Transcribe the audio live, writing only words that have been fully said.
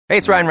Hey,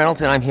 it's Ryan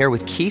Reynolds, and I'm here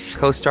with Keith,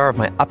 co-star of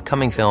my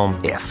upcoming film,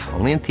 If,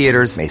 only in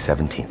theaters May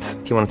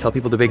 17th. Do you want to tell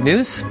people the big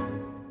news?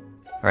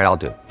 All right, I'll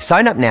do it.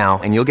 Sign up now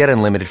and you'll get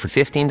unlimited for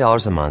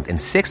 $15 a month and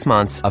 6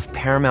 months of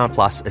Paramount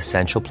Plus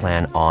Essential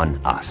Plan on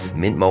us.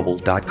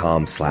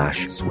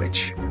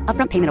 MintMobile.com/switch.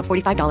 Upfront payment of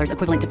 $45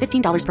 equivalent to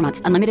 $15 per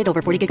month. Unlimited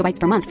over 40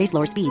 gigabytes per month. Face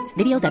lower speeds.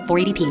 Videos at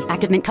 480p.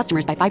 Active Mint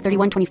customers by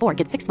 531.24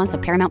 get 6 months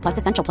of Paramount Plus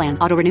Essential Plan.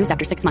 Auto renews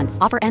after 6 months.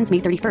 Offer ends May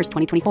 31st,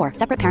 2024.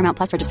 Separate Paramount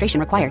Plus registration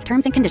required.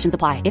 Terms and conditions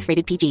apply if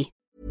rated PG.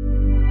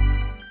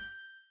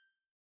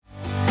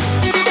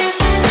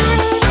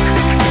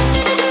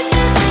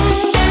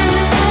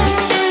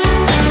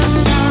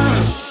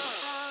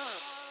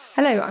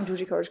 Hello, I'm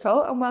Georgie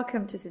Coleridge-Cole and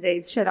welcome to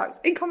today's Sherlock's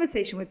In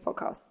Conversation With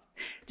podcast.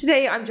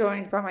 Today I'm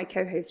joined by my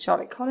co-host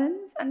Charlotte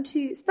Collins and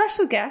two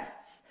special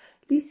guests,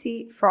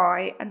 Lucy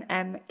Fry and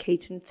M.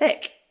 Caton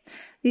Thick.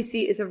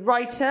 Lucy is a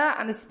writer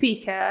and a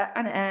speaker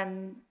and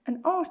M,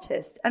 an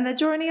artist, and they're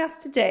joining us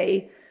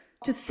today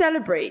to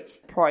celebrate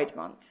Pride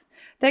Month.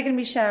 They're going to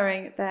be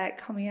sharing their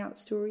coming out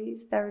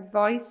stories, their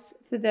advice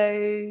for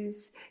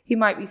those who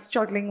might be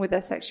struggling with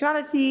their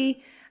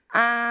sexuality,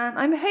 and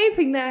I'm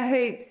hoping their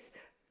hopes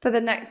for the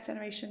next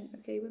generation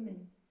of gay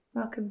women.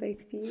 Welcome,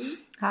 both of you.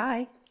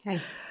 Hi. Hey.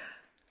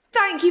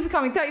 Thank you for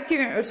coming. Thank you for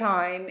giving it your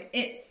time.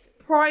 It's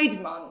Pride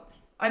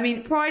Month. I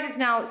mean, Pride is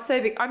now so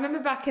big. I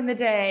remember back in the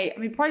day,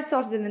 Pride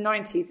started in the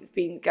 90s. It's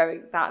been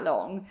going that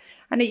long.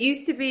 And it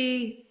used to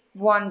be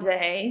one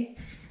day.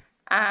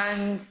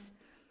 And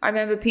I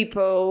remember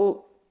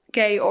people,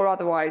 gay or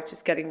otherwise,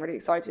 just getting really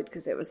excited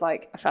because it was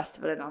like a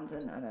festival in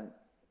London and a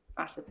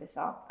massive piss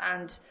up.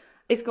 And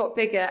it's got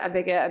bigger and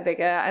bigger and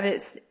bigger, and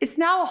it's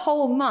now a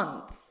whole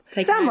month.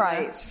 Damn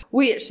right.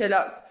 We at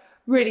Sherlock's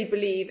really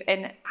believe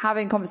in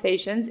having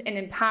conversations, in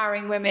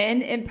empowering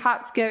women, in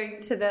perhaps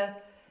going to the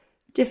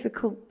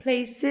difficult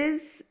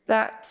places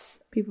that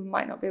people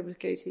might not be able to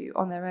go to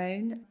on their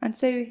own. And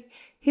so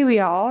here we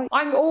are.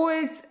 I'm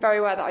always very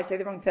aware that I say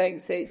the wrong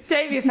thing, so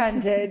don't be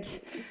offended.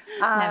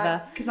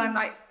 Never. Because I'm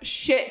like,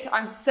 shit,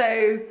 I'm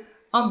so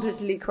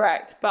unpolitically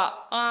correct, but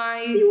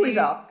you always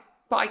ask.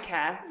 But I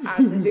care,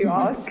 and I do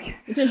ask.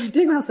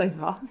 Doing well so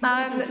far.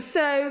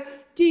 So,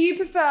 do you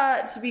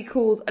prefer to be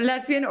called a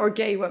lesbian or a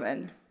gay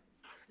woman?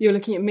 You're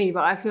looking at me,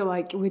 but I feel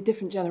like we're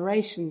different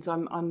generations.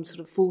 I'm sort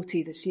of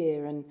 40 this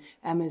year, and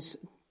Emma's,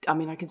 I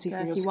can see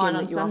from your skin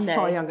that you are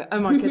far younger.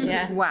 Oh my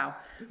goodness, yeah. Wow.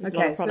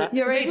 Okay, so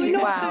you're aging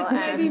well.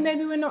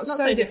 Maybe we're not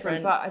so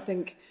different, but I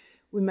think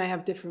we may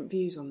have different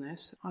views on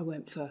this. I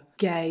went for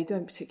gay,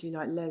 don't particularly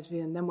like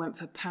lesbian, then went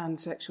for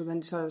pansexual,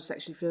 then so I was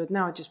sexually fluid.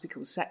 Now I'd just be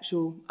called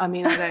sexual. I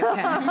don't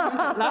care.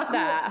 Love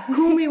that.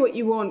 Call me what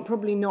you want,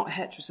 probably not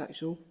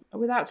heterosexual.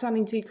 Without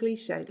sounding too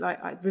cliched,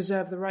 like I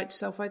reserve the right to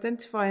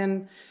self-identify,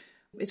 and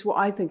it's what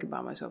I think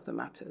about myself that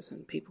matters,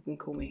 and people can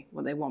call me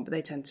what they want, but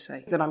they tend to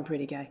say that I'm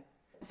pretty gay.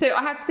 So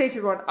I have to say to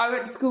everyone, I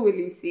went to school with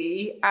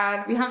Lucy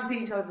and we haven't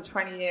seen each other for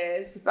 20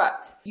 years,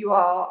 but you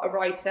are a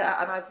writer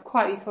and I've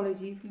quietly followed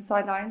you from the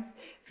sidelines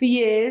for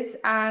years,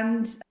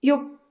 and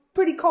you're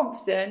pretty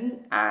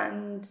confident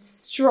and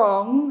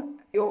strong.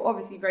 You're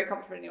obviously very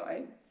comfortable in your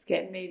own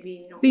skin,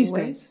 maybe not these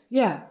always. Days.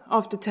 Yeah,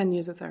 after 10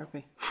 years of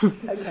therapy.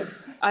 Okay.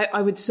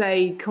 I would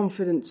say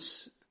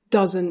confidence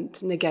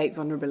doesn't negate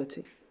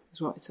vulnerability,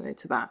 is what I'd say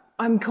to that.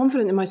 I'm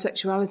confident in my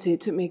sexuality.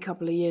 It took me a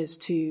couple of years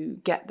to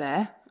get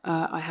there.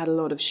 I had a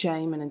lot of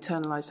shame and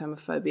internalized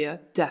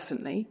homophobia,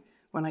 definitely,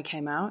 when I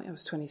came out. I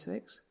was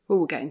 26. Well,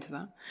 we'll get into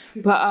that.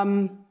 But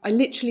I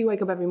literally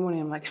wake up every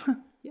morning and I'm like,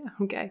 yeah,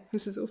 I'm gay.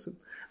 This is awesome.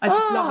 I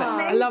just love it.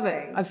 Amazing. I love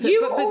it.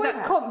 You were always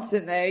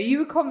confident, though. You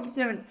were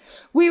confident.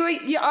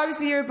 I was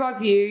the year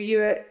above you. You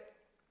were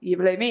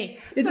below me.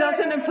 It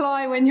doesn't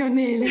apply when you're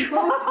nearly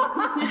 40.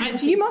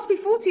 Actually, you must be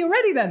 40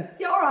 already then.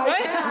 Yeah, all right.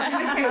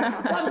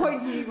 Yeah, okay. 1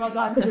 point to you, well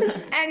done.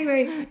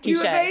 Anyway, you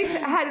were both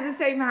head of the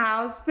same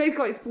house, both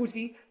quite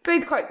sporty,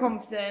 both quite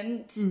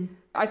confident.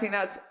 I think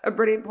that's a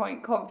brilliant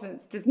point.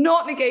 Confidence does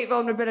not negate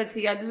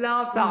vulnerability. I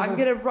love that. I'm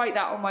going to write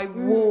that on my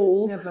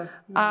wall. Never.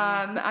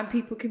 And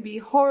people can be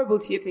horrible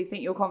to you if they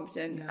think you're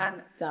confident. Yeah.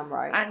 And damn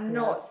right. And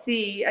not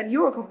see, and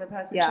you're a confident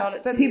person,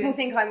 Charlotte. But too. people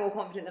think I'm more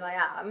confident than I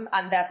am,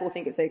 and therefore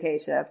think it's okay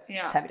to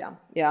tear me down.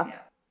 Yeah.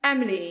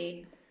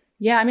 Emily.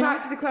 Yeah,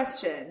 back to the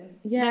question.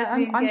 Yeah,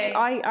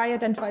 I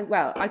identify,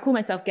 well, I call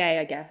myself gay,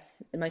 I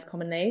guess, most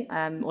commonly,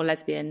 or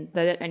lesbian.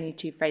 They're the only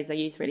two phrases I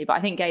use, really. But I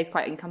think gay is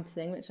quite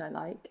encompassing, which I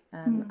like.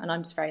 And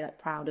I'm just very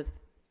proud of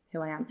who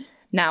I am.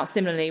 Now,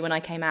 similarly, when I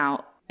came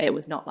out, it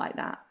was not like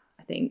that.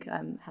 I think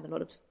had a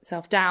lot of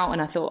self-doubt,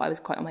 and I thought I was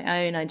quite on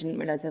my own. I didn't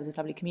realise there was this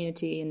lovely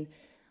community, and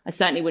I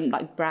certainly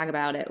wouldn't brag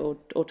about it or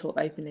talk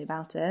openly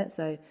about it.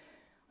 So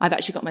I've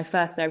actually got my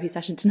first therapy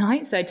session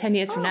tonight, so 10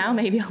 years from now,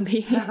 maybe I'll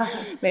be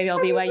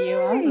where you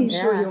are. I'm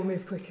sure you'll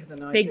move quicker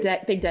than I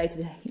did. Big day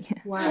today. Yeah.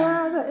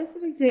 Wow, that is a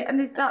big deal.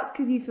 And that's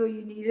because you feel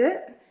you need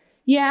it?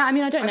 Yeah, I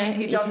don't know.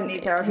 Who doesn't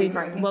need therapy,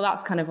 frankly? Well,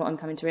 that's kind of what I'm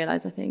coming to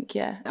realise, I think,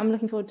 yeah. I'm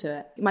looking forward to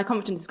it. My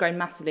confidence has grown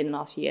massively in the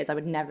last few years. I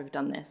would never have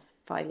done this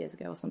 5 years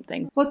ago or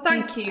something. Well,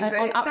 thank you for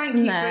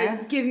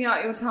giving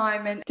out your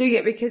time and doing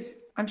it, because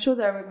I'm sure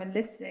there are women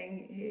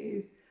listening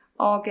who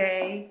are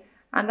gay,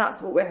 and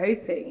that's what we're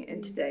hoping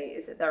in today,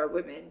 is that there are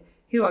women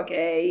who are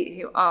gay,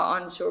 who are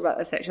unsure about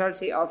their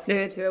sexuality, are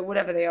fluid, who are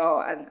whatever they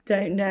are, and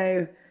don't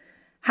know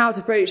how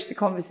to broach the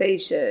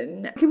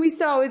conversation. Can we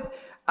start with,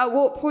 at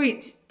what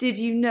point did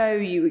you know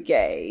you were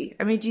gay?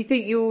 I mean, do you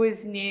think you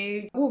always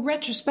knew? Well,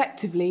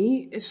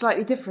 retrospectively, it's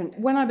slightly different.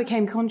 When I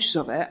became conscious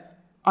of it,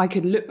 I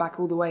could look back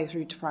all the way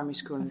through to primary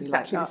school and be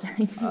like,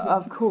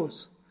 of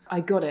course,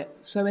 I got it.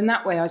 So in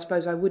that way, I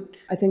suppose I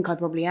think I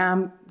probably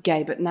am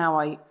gay, but now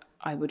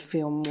I would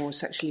feel more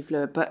sexually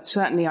fluid. But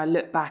certainly I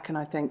look back and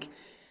I think,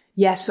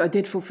 yes, I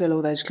did fulfil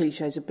all those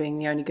cliches of being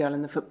the only girl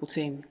in the football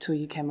team till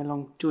you came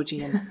along,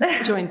 Georgie, and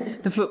joined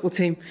the football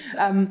team.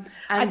 And,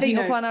 I think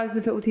you'll find I was in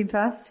the football team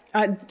first.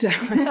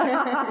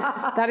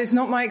 That is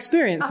not my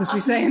experience, as we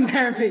say in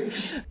therapy.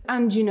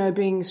 And,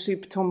 being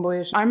super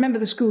tomboyish. I remember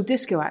the school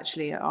disco,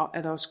 actually,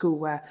 at our school,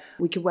 where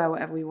we could wear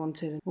whatever we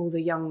wanted. All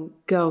the young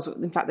girls,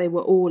 in fact, they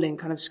were all in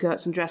kind of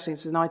skirts and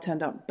dressings, and I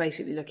turned up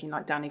basically looking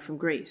like Danny from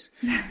Grease,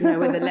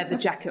 with a leather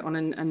jacket on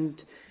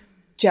and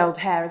gelled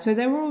hair. And so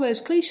there were all those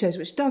cliches,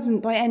 which doesn't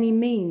by any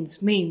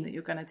means mean that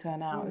you're going to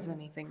turn out as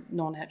anything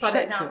non-heterosexual. But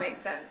it now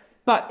makes sense.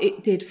 But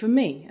it did for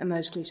me, and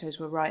those cliches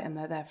were right, and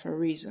they're there for a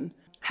reason.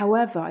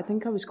 However, I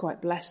think I was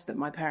quite blessed that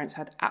my parents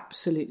had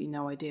absolutely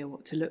no idea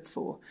what to look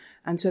for.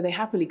 And so they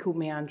happily called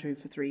me Andrew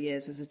for 3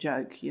 years as a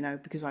joke,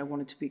 because I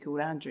wanted to be called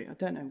Andrew. I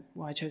don't know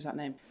why I chose that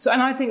name. So,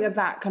 and I think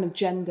that kind of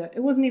gender, it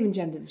wasn't even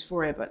gender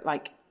dysphoria, but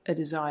like a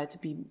desire to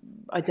be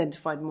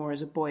identified more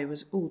as a boy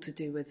was all to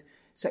do with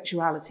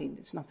sexuality.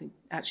 It's nothing,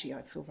 actually,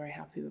 I feel very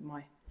happy with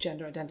my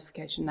gender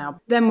identification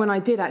now. Then when I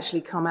did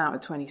actually come out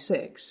at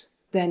 26,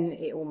 then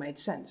it all made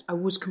sense. I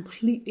was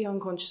completely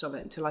unconscious of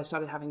it until I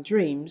started having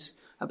dreams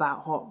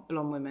about hot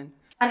blonde women.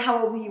 And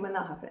how old were you when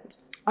that happened?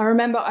 I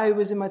remember I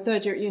was in my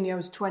third year at uni, I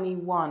was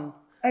 21.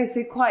 Oh,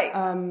 so quite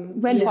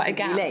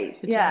relatively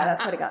late. Yeah,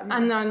 that's quite a gap.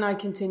 And then I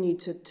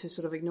continued to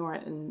sort of ignore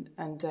it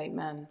and date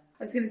men.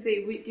 I was going to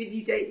say, did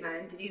you date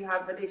men? Did you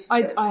have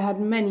relationships? I had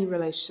many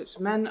relationships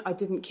with men. I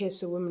didn't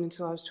kiss a woman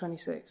until I was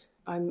 26.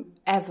 I'm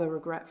ever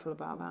regretful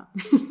about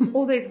that.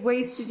 All those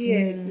wasted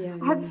years. Yeah.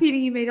 I have the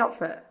feeling you made up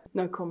for it.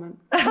 No comment.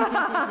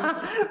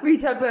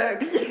 Read her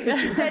book.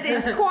 She said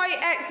it's quite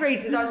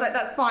X-rated. I was like,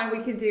 that's fine,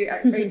 we can do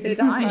X-rated.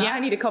 I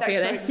need a copy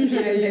of this.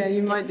 Yeah,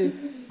 you might do.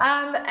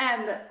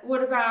 Em,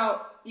 what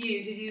about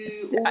you? Did you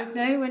always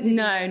know?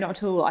 No, not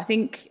at all. I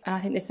think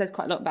this says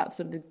quite a lot about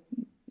sort of the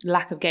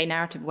lack of gay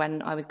narrative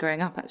when I was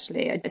growing up,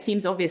 actually. It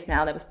seems obvious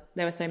now,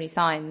 there were so many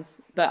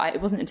signs, but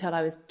it wasn't until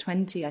I was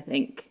 20, I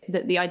think,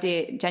 that the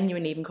idea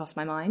genuinely even crossed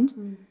my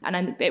mind.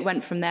 And it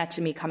went from there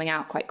to me coming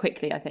out quite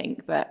quickly, I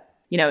think. But,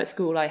 at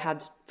school I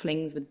had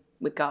flings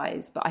with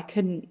guys, but I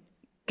couldn't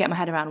get my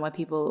head around why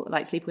people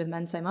like sleeping with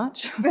men so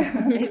much.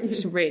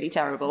 It's really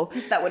terrible.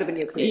 That would have been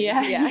your clue. Yeah.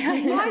 I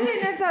don't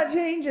know if that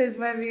changes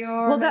when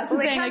you're... Well, that's the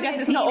thing. I guess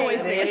it's not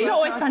always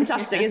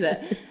fantastic, is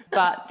it?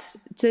 But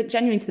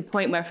genuinely to the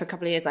point where for a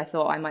couple of years I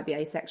thought I might be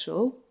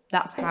asexual.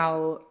 That's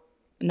how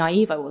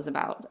naive I was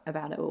about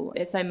it all.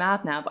 It's so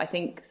mad now, but I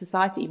think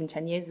society even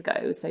 10 years ago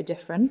was so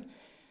different.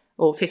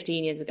 Or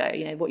 15 years ago,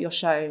 what you're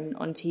shown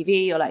on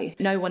TV, or like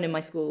no one in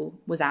my school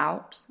was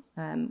out.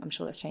 I'm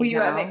sure that's changed. Were you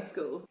now. at a mixed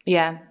school?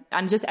 Yeah,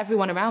 and just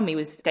everyone around me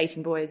was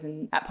dating boys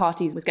and at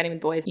parties was getting with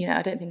boys.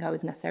 I don't think I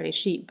was necessarily a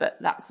sheep, but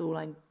that's all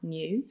I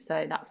knew.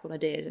 So that's what I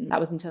did, and that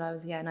was until I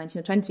was 19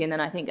 or 20. And then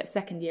I think at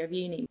second year of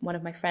uni, one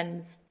of my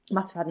friends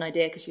must have had an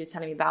idea because she was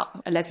telling me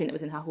about a lesbian that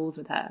was in her halls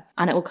with her,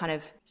 and it all kind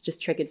of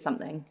just triggered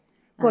something.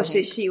 Gosh,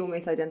 so she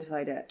almost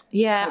identified it.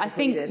 Yeah, I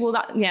think,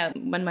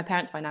 when my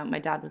parents found out, my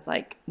dad was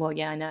like, well,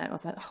 yeah, I know. I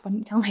was like, why didn't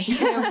you tell me?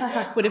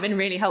 Would have been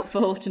really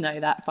helpful to know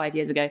that 5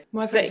 years ago.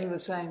 My friends were the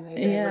same.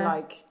 They were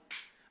like,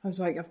 I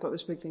was like, I've got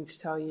this big thing to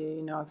tell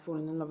you. I've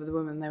fallen in love with a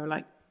woman. They were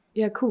like,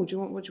 yeah, cool. What do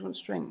you want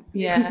to drink?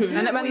 Yeah.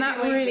 and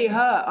that really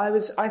hurt.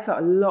 I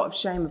felt a lot of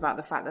shame about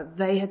the fact that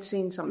they had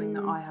seen something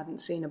that I hadn't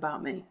seen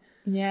about me.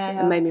 Yeah.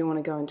 And made me want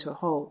to go into a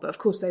hole. But of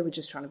course they were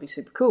just trying to be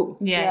super cool.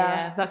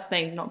 Yeah. That's the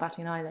thing, not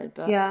batting an eyelid.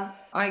 But yeah.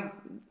 I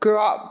grew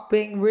up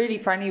being really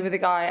friendly with a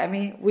guy. I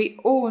mean, we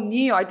all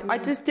knew. I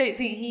just don't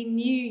think he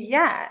knew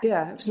yet.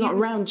 Yeah, if it's not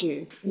around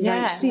you, you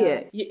don't see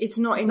it. It's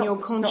not in your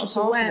conscious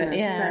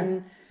awareness.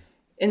 Then,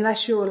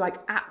 unless you're like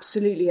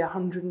absolutely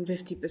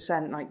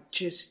 150% like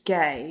just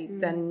gay,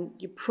 then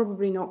you're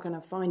probably not going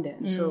to find it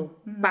until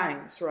bang,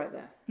 it's right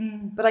there.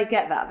 But I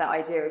get that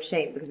idea of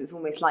shame, because it's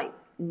almost like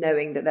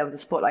knowing that there was a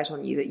spotlight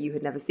on you that you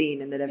had never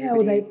seen, and that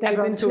everybody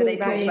they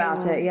talked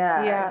about it.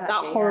 Yeah, exactly,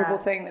 that horrible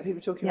thing that people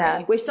are talking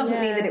about. Which doesn't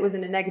mean that it was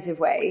in a negative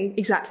way.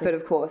 Exactly. But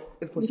of course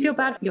you feel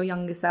bad for your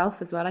younger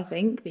self as well. I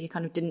think that you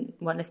kind of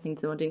weren't listening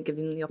to them, or didn't give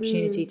them the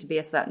opportunity to be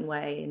a certain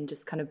way, and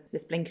just kind of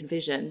this blink of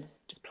vision,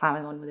 just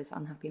ploughing on with this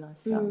unhappy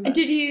lifestyle. And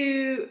did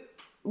you,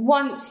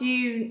 once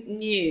you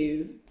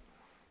knew,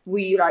 were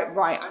you like,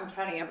 right, I'm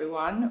telling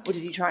everyone? Or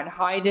did you try and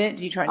hide it?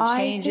 Did you try and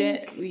change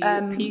it? Were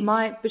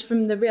you but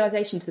from the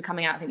realisation to the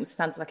coming out, I think it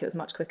sounds like it was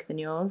much quicker than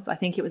yours. I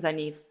think it was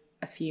only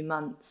a few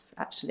months,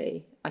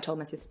 actually. I told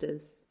my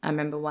sisters. I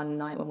remember one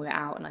night when we were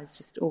out and I was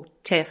just all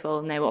tearful,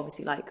 and they were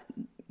obviously like,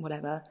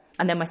 whatever.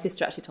 And then my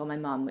sister actually told my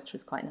mum, which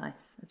was quite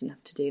nice. I didn't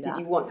have to do that.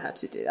 Did you want her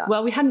to do that?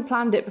 Well, we hadn't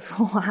planned it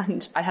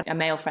beforehand. I had a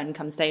male friend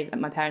come stay at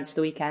my parents for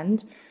the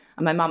weekend.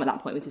 And my mum at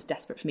that point was just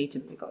desperate for me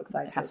to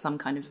have some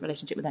kind of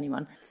relationship with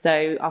anyone.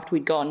 So after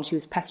we'd gone, she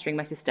was pestering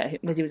my sister.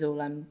 Lizzie was all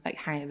like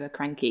hangover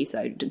cranky,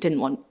 so didn't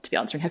want to be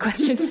answering her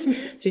questions. So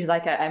she was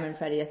like, Emma and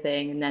Freddie a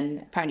thing. And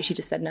then apparently she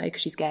just said no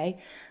because she's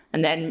gay.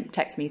 And then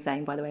texted me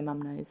saying, by the way,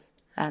 mum knows.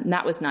 And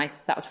that was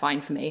nice. That was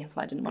fine for me. So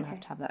I didn't want to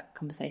have to have that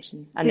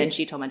conversation. And then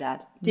she told my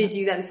dad. Did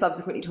you then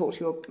subsequently talk to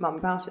your mum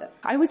about it?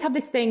 I always have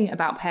this thing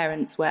about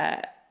parents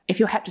where if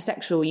you're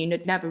heterosexual, you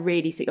never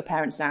really sit your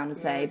parents down and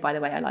say, by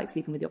the way, I like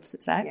sleeping with the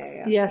opposite sex.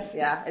 Yeah. Yes.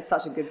 Yeah, it's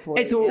such a good point.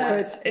 It's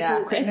awkward. It's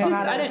awkward. It's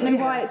just, I don't know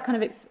why it's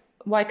kind of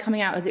why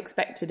coming out is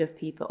expected of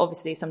people.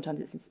 Obviously,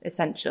 sometimes it's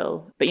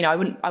essential. But, I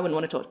wouldn't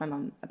want to talk to my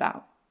mum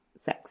about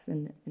sex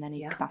in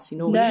any capacity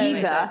normally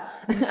either.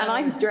 And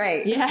I'm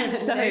straight. Yeah,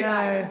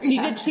 so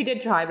she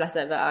did try, bless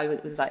her, but I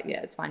was like,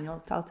 yeah, it's fine.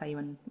 I'll tell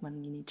you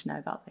when you need to know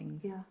about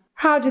things. Yeah.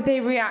 How did they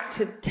react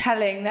to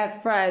telling their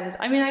friends?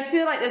 I mean, I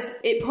feel like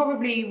it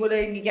probably will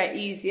only get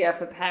easier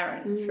for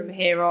parents from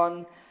here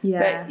on.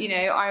 Yeah. But,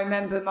 I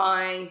remember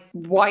my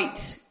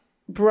white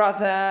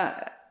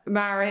brother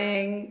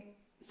marrying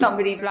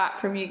somebody black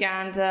from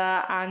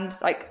Uganda, and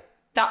like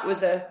that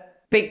was a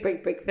big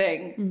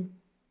thing.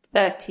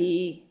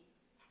 30,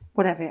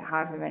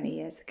 however many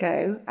years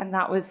ago, and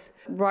that was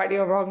rightly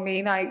or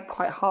wrongly like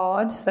quite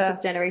hard. It's a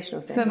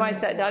generational thing for my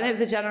stepdad. It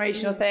was a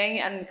generational thing,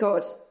 and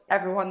God,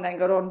 everyone then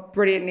got on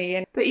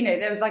brilliantly. But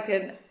there was like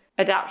an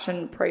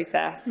adaptation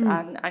process,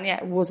 and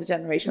yeah, it was a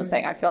generational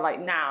thing. I feel like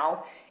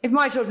now, if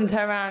my children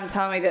turn around and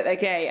tell me that they're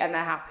gay and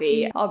they're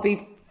happy, I'll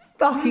be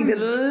fucking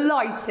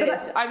delighted.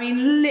 I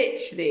mean,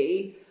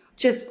 literally.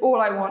 Just all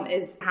I want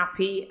is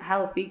happy,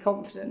 healthy,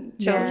 confident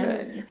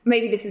children. Yeah.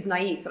 Maybe this is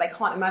naive, but I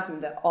can't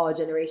imagine that our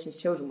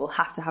generation's children will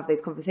have to have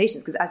those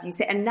conversations because, as you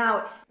say, and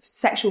now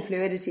sexual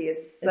fluidity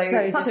is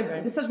there's such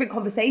a big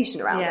conversation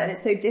around it, and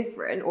it's so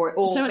different, or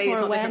so maybe it's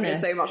not different, but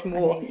it's so much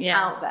more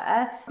out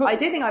there. But I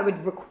don't think I would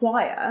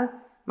require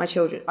my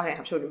children. I don't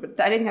have children,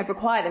 but I don't think I'd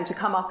require them to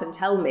come up and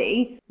tell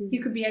me.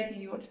 You could be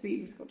anything you want to be.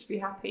 You just got to be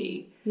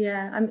happy.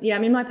 Yeah, I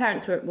mean, my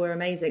parents were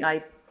amazing.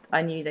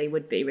 I knew they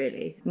would be,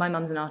 really. My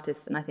mum's an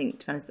artist, and I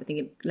think, to be honest,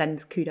 it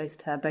lends kudos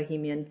to her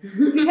bohemian,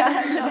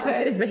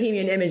 this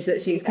bohemian image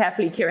that she's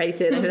carefully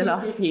curated over the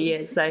last few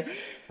years. So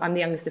I'm the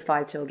youngest of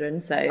 5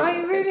 children, so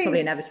it's probably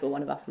inevitable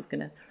one of us was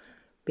going to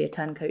be a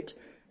turncoat.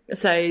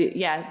 So,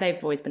 yeah,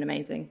 they've always been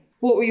amazing.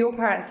 What were your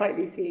parents like,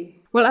 Lucy?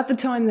 Well, at the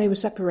time they were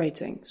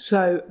separating,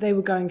 so they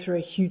were going through a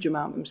huge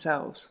amount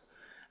themselves.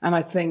 And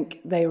I think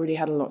they already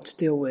had a lot to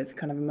deal with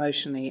kind of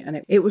emotionally,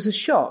 and it was a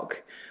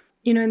shock.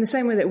 In the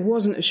same way that it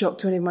wasn't a shock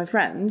to any of my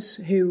friends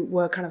who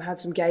were kind of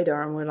had some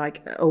gaydar and were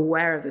like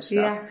aware of this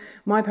stuff. Yeah.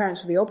 My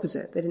parents were the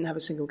opposite. They didn't have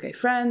a single gay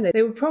friend.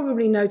 They would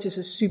probably notice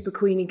a super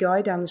queenie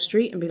guy down the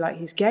street and be like,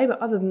 he's gay. But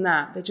other than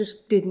that, they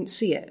just didn't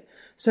see it.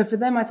 So for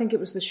them, I think it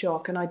was the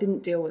shock, and I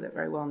didn't deal with it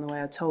very well in the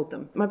way I told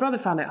them. My brother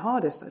found it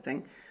hardest, I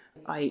think.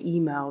 I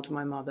emailed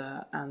my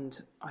mother and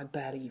I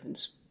barely even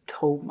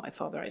told my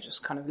father. I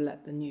just kind of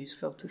let the news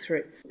filter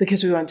through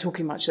because we weren't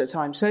talking much at the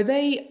time. So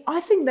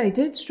I think they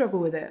did struggle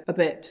with it a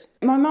bit.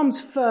 My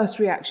mum's first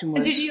reaction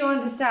was... And did you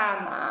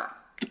understand that?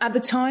 At the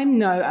time,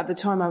 no. At the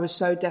time, I was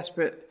so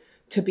desperate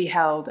to be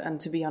held and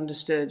to be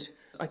understood,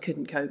 I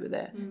couldn't cope with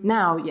it.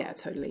 Now, yeah,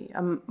 totally.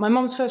 My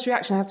mum's first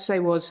reaction, I have to say,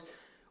 was,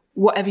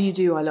 whatever you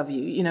do, I love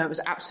you. It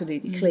was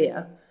absolutely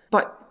clear.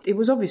 But it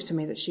was obvious to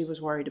me that she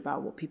was worried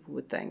about what people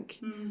would think.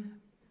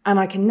 And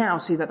I can now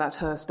see that that's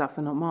her stuff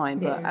and not mine.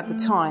 But at the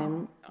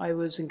time, I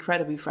was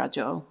incredibly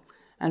fragile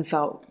and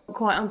felt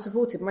quite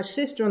unsupported. My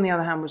sister, on the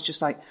other hand, was just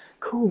like,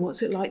 cool,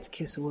 what's it like to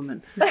kiss a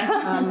woman?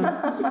 And,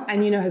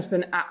 has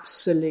been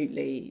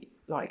absolutely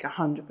like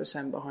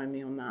 100% behind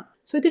me on that.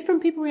 So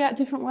different people react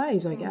different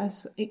ways, I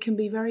guess. It can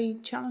be very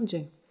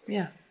challenging.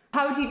 Yeah.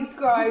 How would you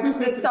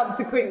describe the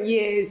subsequent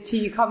years to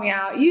you coming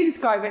out? You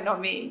describe it, not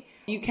me.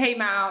 You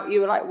came out, you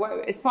were like,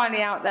 whoa, it's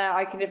finally out there.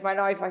 I can live my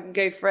life. I can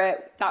go for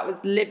it. That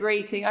was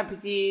liberating, I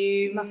presume.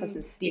 You must have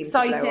some steam.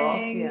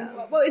 Exciting.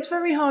 Yeah. Well, it's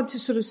very hard to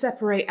sort of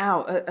separate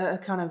out a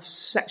kind of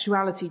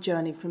sexuality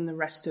journey from the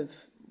rest of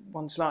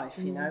one's life,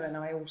 And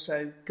I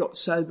also got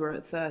sober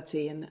at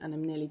 30 and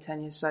I'm nearly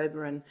 10 years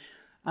sober and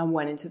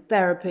went into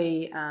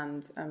therapy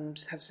and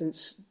have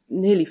since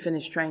nearly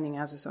finished training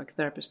as a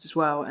psychotherapist as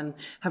well, and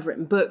have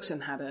written books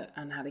and had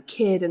a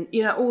kid and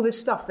all this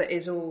stuff that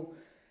is all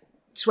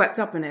swept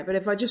up in it. But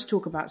if I just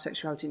talk about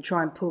sexuality and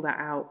try and pull that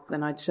out,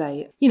 then I'd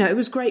say it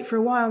was great for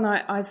a while, and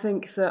I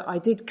think that I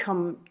did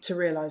come to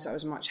realise I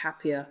was much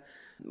happier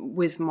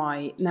with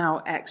my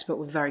now ex but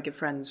with very good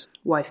friends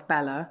wife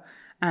Bella,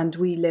 and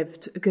we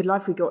lived a good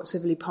life. We got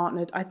civilly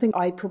partnered. I think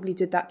I probably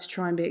did that to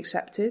try and be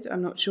accepted.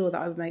 I'm not sure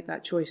that I would make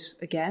that choice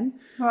again.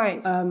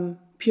 Right.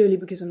 Purely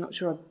because I'm not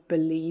sure I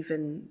believe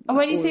in... And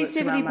when you say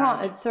civilly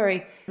partnered,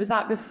 sorry, was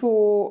that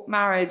before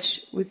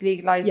marriage was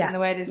legalised in the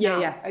way it is now?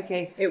 Yeah.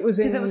 Okay. It was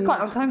because it was quite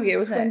a long time ago,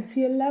 wasn't it?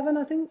 2011,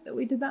 I think, that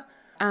we did that.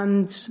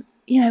 And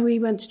we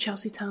went to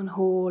Chelsea Town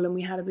Hall and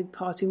we had a big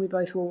party and we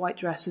both wore white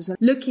dresses. And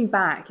looking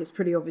back, it's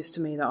pretty obvious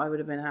to me that I would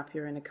have been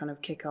happier in a kind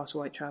of kick-ass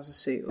white trouser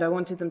suit. I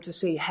wanted them to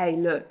see, hey,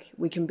 look,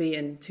 we can be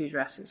in 2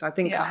 dresses. I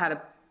think I had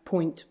a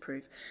point to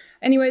prove.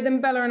 Anyway,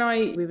 then Bella and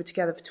I, we were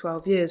together for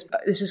 12 years.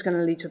 This is going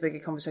to lead to a bigger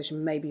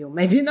conversation, maybe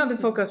another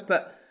podcast,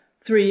 but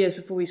 3 years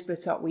before we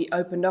split up, we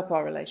opened up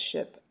our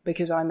relationship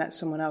because I met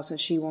someone else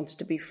and she wanted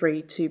to be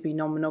free to be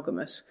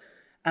non-monogamous.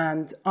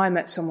 And I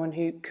met someone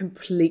who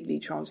completely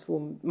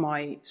transformed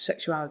my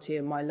sexuality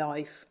and my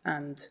life.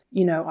 And,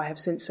 I have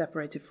since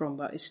separated from,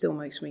 but it still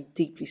makes me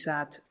deeply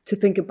sad to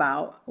think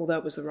about, although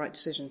it was the right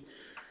decision.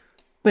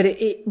 But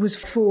it was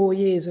 4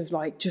 years of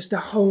like just a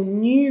whole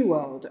new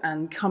world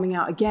and coming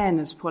out again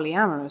as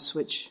polyamorous,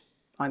 which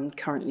I'm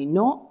currently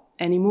not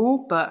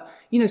anymore. But,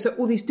 so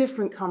all these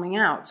different coming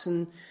outs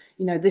and,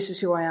 this is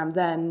who I am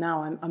then.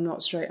 Now I'm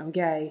not straight, I'm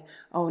gay.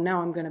 Oh,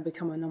 now I'm going to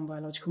become a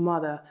non-biological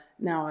mother.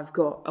 Now I've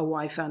got a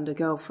wife and a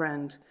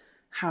girlfriend.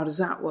 How does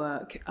that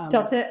work?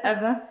 Does it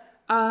ever?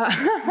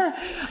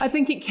 I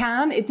think it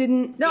can. It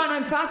didn't. No, and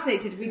I'm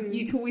fascinated.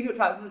 We talked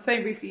about this on the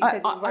phone briefly.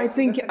 I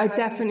think I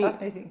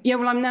definitely. Yeah,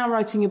 well, I'm now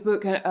writing a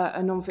book,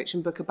 a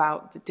non-fiction book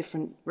about the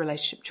different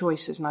relationship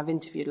choices, and I've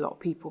interviewed a lot of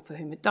people for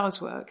whom it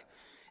does work.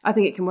 I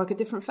think it can work at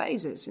different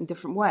phases in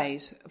different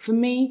ways. For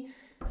me,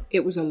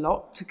 it was a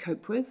lot to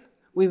cope with.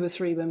 We were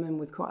 3 women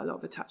with quite a lot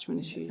of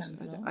attachment issues.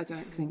 I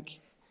don't think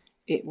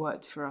it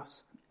worked for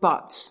us,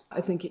 but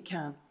I think it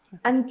can.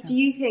 Do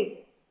you think,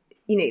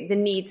 the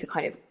need to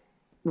kind of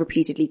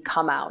repeatedly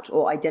come out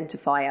or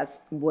identify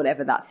as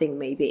whatever that thing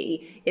may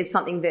be is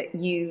something that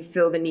you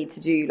feel the need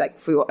to do like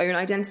for your own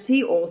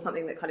identity or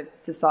something that kind of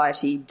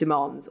society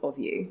demands of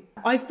you?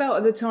 I felt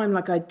at the time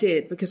like I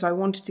did because I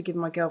wanted to give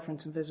my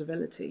girlfriend some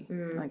visibility,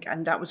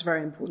 and that was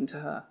very important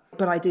to her.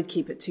 But I did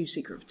keep it too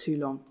secret for too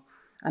long.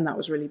 And that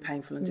was really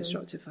painful and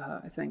destructive for her,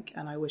 I think.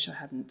 And I wish I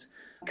hadn't.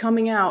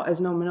 Coming out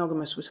as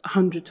non-monogamous was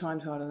 100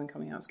 times harder than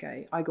coming out as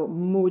gay. I got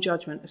more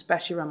judgment,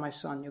 especially around my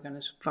son. You're going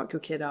to fuck your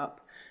kid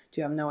up.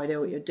 Do you have no idea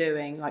what you're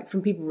doing? Like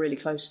from people really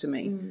close to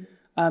me.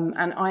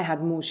 And I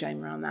had more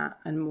shame around that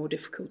and more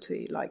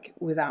difficulty, like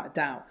without a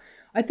doubt.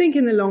 I think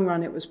in the long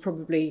run, it was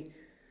probably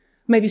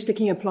maybe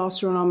sticking a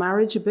plaster on our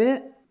marriage a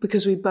bit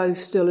because we both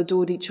still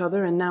adored each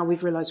other. And now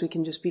we've realised we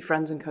can just be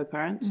friends and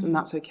co-parents and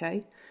that's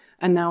okay.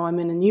 And now I'm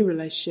in a new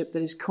relationship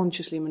that is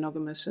consciously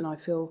monogamous and I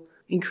feel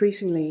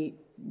increasingly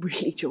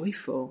really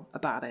joyful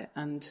about it.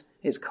 And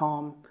it's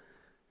calm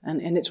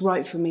and it's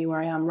right for me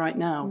where I am right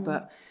now.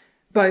 But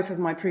both of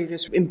my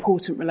previous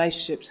important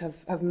relationships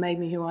have made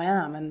me who I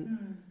am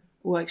and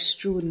were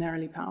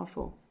extraordinarily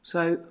powerful.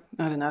 So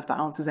I don't know if that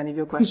answers any of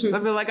your questions.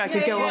 I feel like I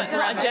could go on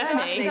forever.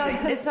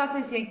 It's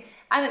fascinating.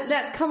 And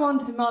let's come on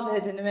to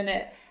motherhood in a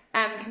minute.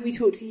 Can we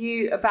talk to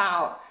you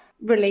about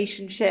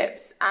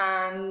relationships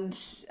and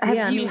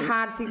have you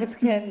had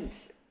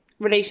significant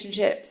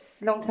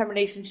relationships, long-term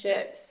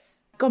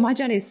relationships? God, my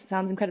journey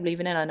sounds incredibly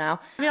vanilla now.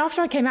 I mean,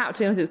 after I came out, to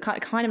be honest, it was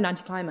kind of an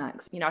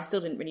anticlimax. I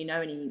still didn't really know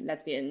any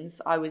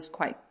lesbians. I was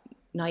quite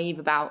naive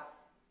about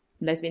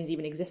lesbians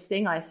even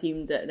existing. I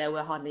assumed that there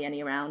were hardly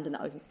any around and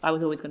that I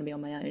was always going to be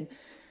on my own.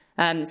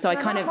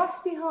 That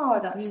must be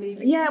hard, actually.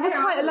 Yeah, it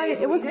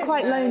was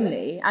quite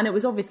lonely, and it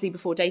was obviously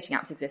before dating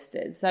apps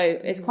existed. So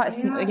it's quite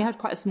you had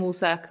quite a small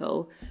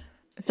circle.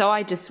 So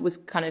I just was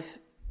kind of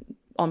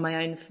on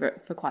my own for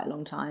quite a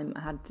long time.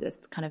 I had this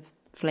kind of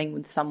fling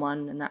with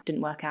someone and that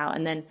didn't work out.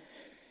 And then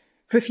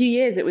for a few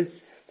years it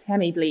was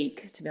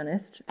semi-bleak, to be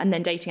honest. And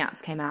then dating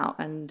apps came out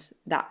and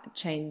that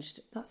changed.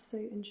 That's so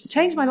interesting.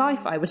 Changed my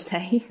life, I would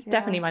say. Yeah.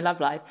 Definitely my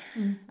love life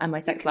and my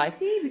sex life.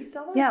 Because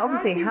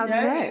obviously, how do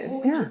you know?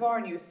 Walk into a bar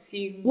and you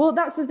assume. Well,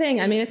 that's the thing.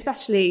 I mean,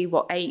 especially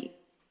 8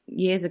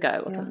 years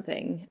ago or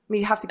something. I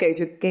mean, you have to go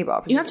to a gay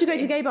bar. You have to go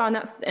to a gay bar,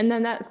 and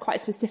then that's quite a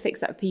specific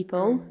set of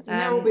people. And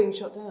they're all being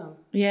shut down.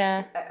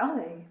 Yeah. Are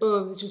they?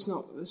 Well, there's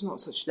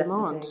not such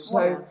demand.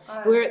 So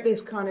we're at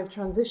this kind of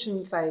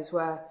transition phase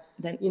where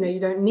you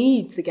don't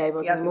need the gay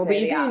bars anymore, but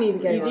you do need the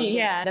gay bars.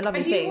 Yeah, they're lovely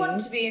and things. Do you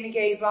want to be in a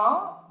gay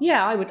bar?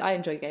 Yeah, I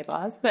enjoy gay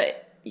bars,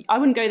 but I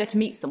wouldn't go there to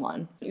meet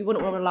someone. You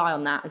wouldn't want to rely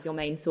on that as your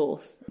main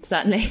source,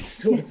 certainly.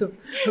 Source of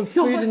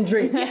food and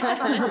drink.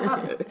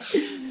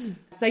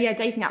 So yeah,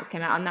 dating apps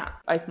came out and that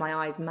opened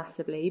my eyes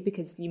massively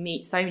because you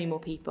meet so many more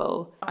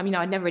people. I mean,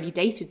 I'd never really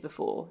dated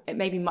before. It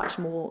made me much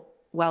more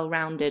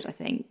well-rounded, I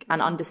think,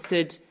 and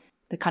understood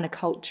the kind of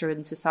culture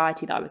and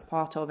society that I was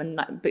part of,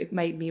 and it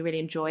made me really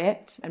enjoy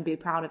it and be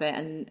proud of it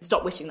and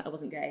stop wishing that I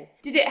wasn't gay.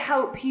 Did it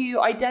help you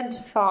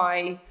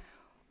identify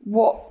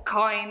what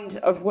kind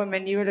of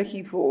women you were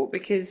looking for?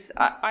 Because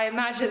I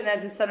imagine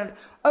there's a sort of,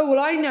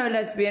 I know a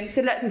lesbian,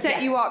 so let's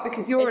set you up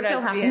because you're a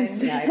lesbian.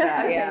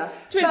 Yeah.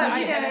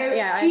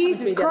 But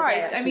Jesus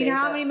Christ, I mean,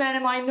 how many men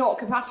am I not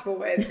compatible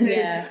with? So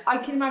I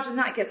can imagine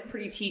that gets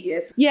pretty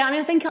tedious. Yeah, I mean,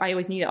 I think I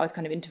always knew that I was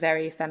kind of into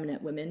very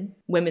effeminate women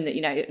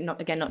that, not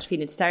to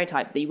feed into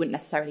stereotype, that you wouldn't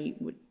necessarily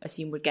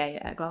assume were gay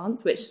at a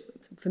glance, which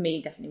for me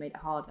definitely made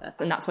it harder.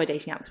 And that's why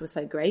dating apps were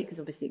so great,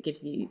 because obviously it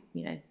gives you,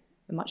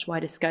 a much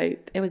wider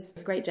scope. It was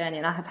a great journey,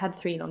 and I have had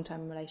 3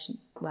 long-term-ish,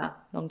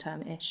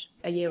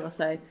 a year or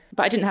so.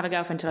 But I didn't have a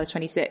girlfriend until I was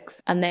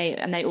 26, and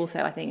they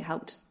also, I think,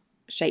 helped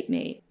shape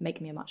me,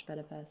 make me a much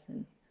better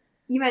person.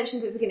 You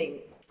mentioned at the beginning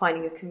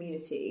finding a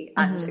community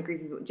and a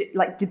group of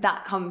people. Did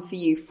that come for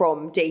you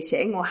from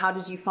dating, or how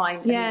did you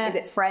find? I mean, is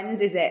it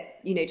friends? Is it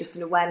just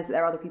an awareness that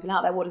there are other people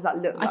out there? What does that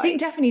look like? I think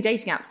definitely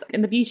dating apps,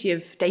 and the beauty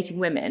of dating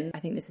women, I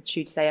think this is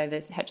true to say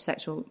over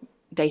heterosexual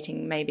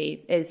dating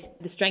maybe, is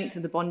the strength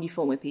of the bond you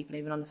form with people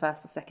even on the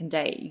first or second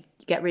date. You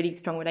get really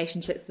strong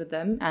relationships with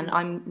them, and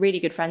I'm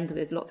really good friends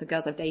with lots of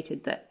girls I've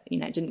dated that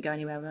didn't go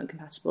anywhere, weren't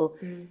compatible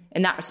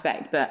in that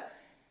respect, but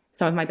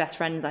some of my best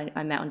friends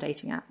I met on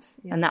dating apps,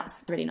 and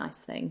that's a really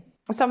nice thing.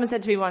 Someone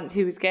said to me once,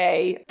 who was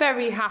gay,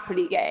 very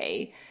happily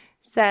gay,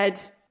 said,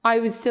 I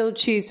would still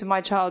choose for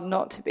my child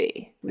not to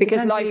be,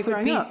 because life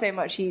would be so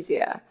much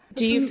easier.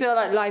 Do you feel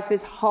like life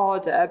is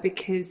harder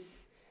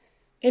because...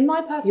 In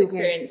my personal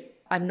experience,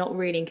 I've not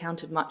really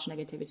encountered much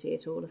negativity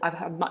at all. I've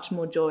had much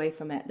more joy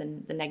from it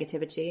than the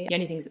negativity. The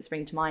only things that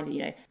spring to mind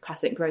are,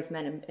 classic gross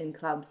men in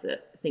clubs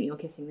that think you're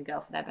kissing the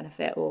girl for their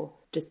benefit, or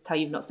just tell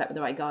you've not slept with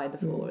the right guy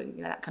before,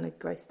 that kind of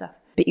gross stuff.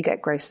 But you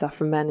get gross stuff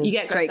from men as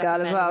a straight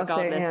girl as well.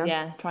 Regardless,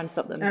 so, trying to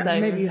stop them. So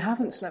maybe you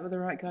haven't slept with the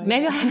right guy.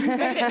 Maybe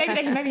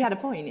you had a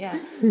point, yeah.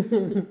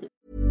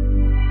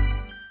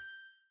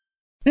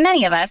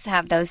 Many of us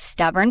have those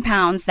stubborn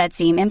pounds that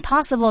seem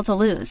impossible to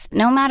lose,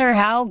 no matter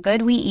how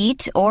good we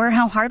eat or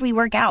how hard we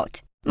work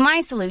out. My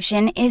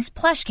solution is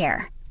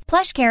PlushCare.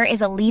 PlushCare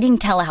is a leading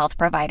telehealth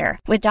provider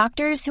with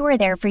doctors who are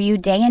there for you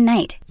day and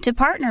night to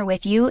partner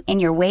with you in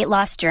your weight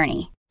loss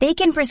journey. They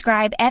can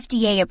prescribe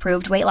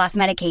FDA-approved weight loss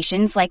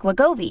medications like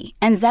Wegovy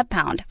and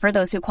Zepbound for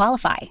those who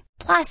qualify.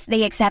 Plus,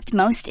 they accept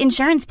most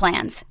insurance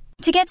plans.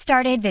 To get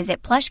started,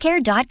 visit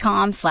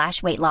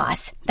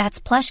plushcare.com/weightloss.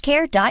 That's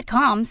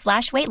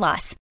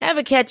plushcare.com/weightloss.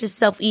 Ever catch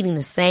yourself eating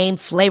the same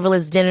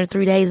flavorless dinner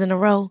 3 days in a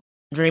row?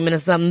 Dreaming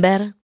of something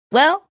better?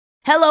 Well,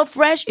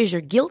 HelloFresh is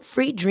your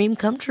guilt-free dream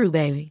come true,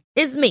 baby.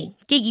 It's me,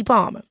 Keke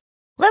Palmer.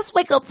 Let's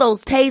wake up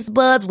those taste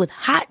buds with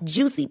hot,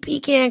 juicy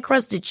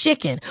pecan-crusted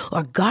chicken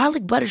or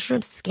garlic butter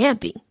shrimp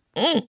scampi.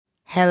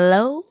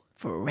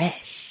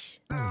 HelloFresh.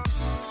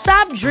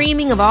 Stop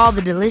dreaming of all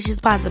the delicious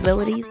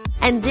possibilities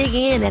and dig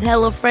in at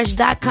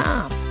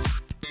HelloFresh.com.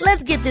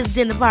 Let's get this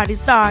dinner party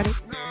started.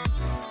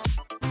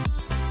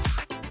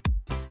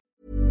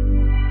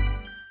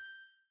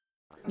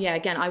 Yeah,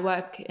 again, I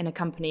work in a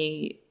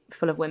company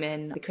full of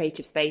women. The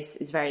creative space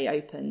is very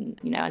open.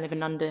 I live in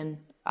London.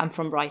 I'm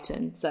from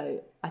Brighton, so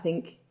I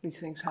think these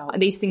things help.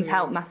 These things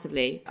help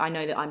massively. I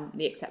know that I'm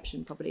the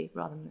exception probably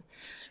rather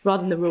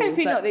than the rule.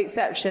 Hopefully not the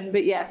exception,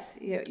 but yes,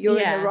 you're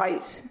in the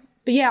right.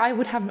 But yeah, I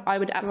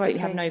would absolutely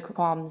have no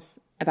qualms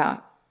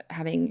about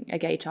having a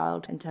gay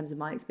child in terms of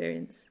my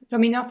experience. I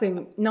mean,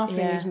 nothing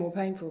is more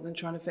painful than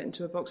trying to fit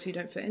into a box you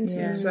don't fit into.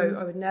 Yeah. So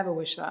I would never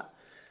wish that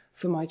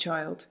for my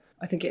child.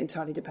 I think it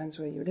entirely depends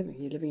where you're living.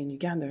 You're living in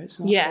Uganda. It's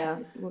not. Yeah,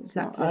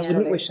 exactly. I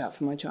wouldn't wish that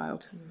for my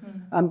child.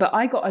 Mm-hmm. But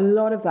I got a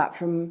lot of that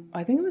from,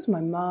 I think it was my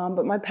mum,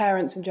 but my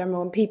parents in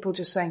general, and people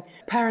just saying,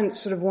 parents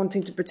sort of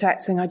wanting to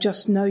protect, saying, I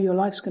just know your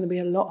life's going to be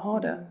a lot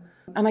harder.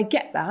 And I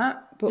get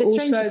that, but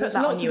also there's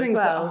lots of things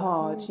that are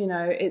hard.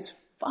 It's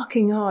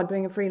fucking hard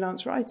being a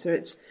freelance writer.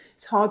 It's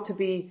hard to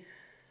be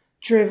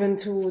driven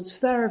towards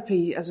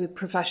therapy as a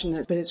profession,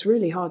 but it's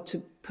really hard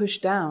to push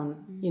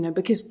down,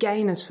 because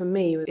gayness for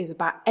me is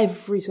about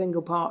every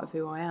single part of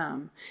who I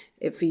am.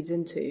 It feeds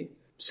into.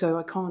 So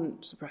I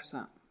can't suppress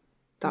that.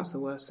 That's the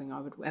worst thing I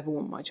would ever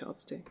want my child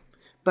to do.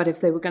 But if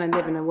they were going to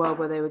live in a world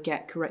where they would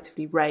get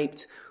correctively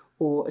raped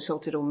or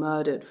assaulted or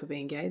murdered for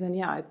being gay,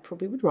 then I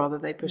probably would rather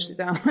they pushed it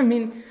down. I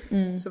mean,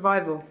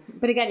 survival.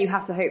 But again, you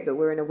have to hope that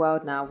we're in a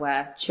world now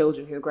where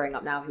children who are growing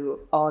up now who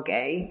are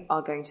gay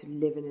are going to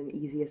live in an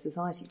easier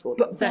society for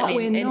them. But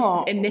we're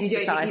not. In this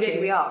society. You don't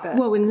think we are? But...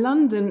 Well, in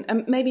London,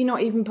 and maybe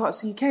not even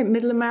parts of the UK,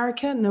 Middle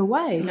America, no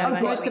way.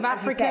 Most of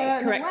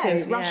Africa,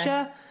 corrective. No way.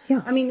 Russia.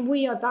 Yeah. I mean,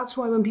 we are. That's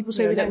why when people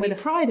say we don't need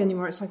pride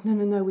anymore, it's like,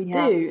 no, we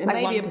do. And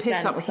maybe a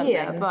piss up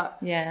here, but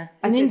yeah.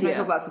 And India, when I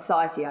talk about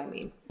society, I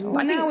mean.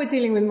 But now we're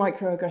dealing with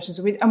microaggressions,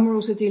 and we're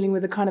also dealing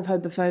with the kind of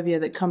homophobia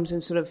that comes in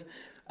sort of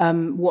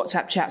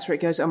WhatsApp chats where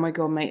it goes, oh my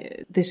God,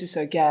 mate, this is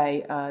so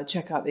gay,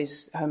 check out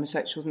these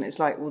homosexuals, and it's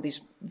like all these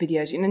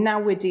videos. Now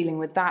we're dealing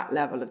with that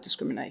level of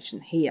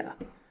discrimination here,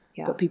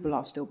 but people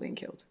are still being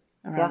killed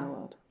around the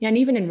world. Yeah, and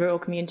even in rural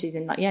communities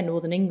in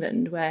northern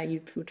England, where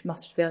you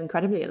must feel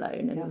incredibly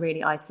alone and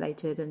really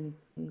isolated. And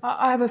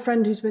I have a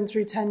friend who's been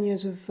through 10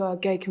 years of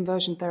gay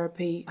conversion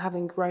therapy,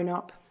 having grown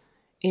up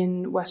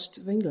in west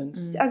of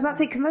England. I was about to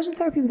say, conversion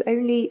therapy was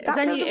only... It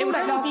was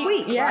last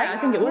week, yeah, right? I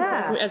think it was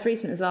as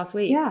recent as last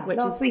week. Yeah,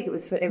 last week it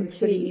was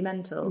fully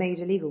mental. Made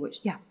illegal, which,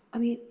 I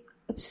mean,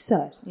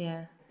 absurd.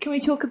 Yeah. Can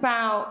we talk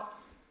about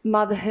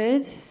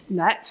motherhood?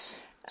 Let's.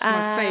 It's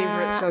my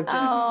favourite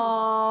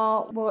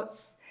subject.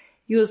 What's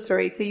your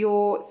story? So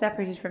you're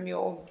separated from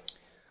your...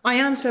 I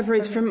am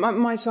separated from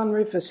my son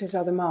Rufus, his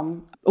other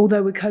mum,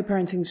 although we're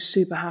co-parenting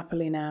super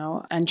happily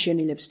now, and she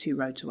only lives 2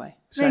 roads away,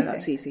 so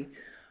that's easy.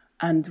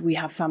 And we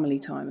have family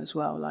time as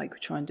well. Like, we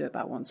try and do it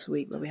about once a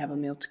week where we have a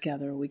meal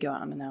together or we go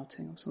out on an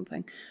outing or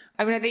something.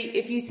 I mean, I think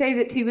if you say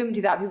that two women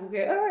do that, people go,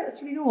 all right,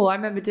 that's really normal. I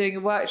remember doing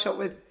a workshop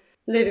with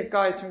a load of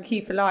guys from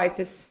Key for Life,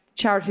 this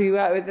charity we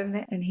work with,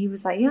 and he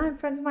was like, yeah, I'm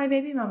friends with my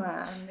baby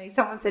mama. And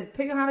someone said,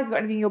 put your hand if you've got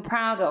anything you're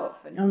proud of.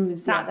 And he sort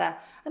of sat there.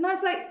 And I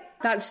was like,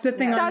 that's the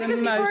thing I'm the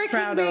most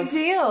proud of. That's a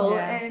big deal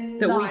in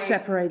that life. We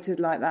separated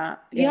like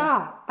that.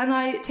 Yeah. And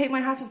I take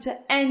my hat off to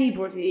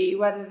anybody,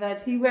 whether they're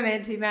two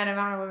women, two men, a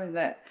man or woman,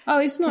 that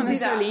it's not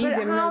necessarily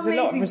easy. I mean, there's a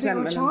lot of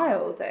resentment. How amazing for your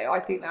child, though. I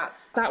think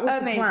that was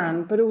amazing. The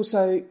plan, but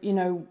also, you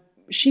know,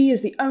 she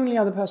is the only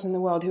other person in the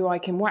world who I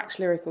can wax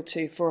lyrical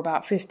to for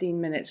about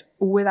 15 minutes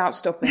without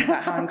stopping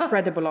about how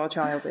incredible our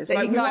child is.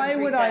 Like, why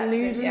would I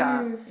lose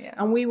that? Yeah.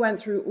 And we went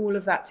through all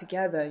of that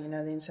together, you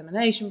know, the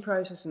insemination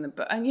process and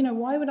you know,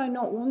 why would I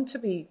not want to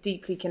be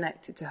deeply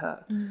connected to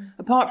her?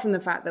 Apart from the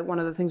fact that one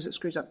of the things that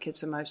screws up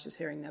kids the most is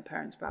hearing their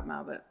parents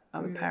badmouth their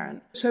other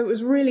parent. So it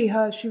was really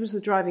her. She was the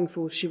driving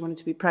force. She wanted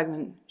to be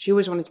pregnant. She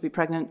always wanted to be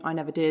pregnant. I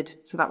never did.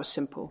 So that was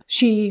simple.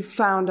 She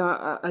found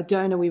a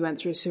donor. We went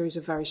through a series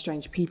of very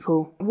strange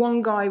people.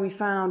 One guy we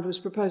found was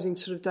proposing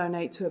to sort of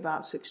donate to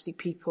about 60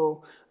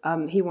 people.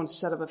 He wants to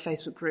set up a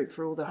Facebook group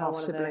for all the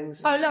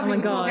half-siblings. Oh, lovely. Oh, my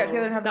God. Get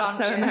together and have That's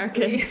lunch. so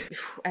American.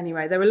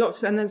 Anyway, there were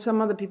lots and then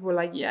some other people were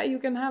like, yeah, you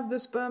can have the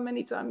sperm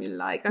anytime you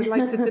like. I'd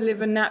like to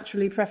deliver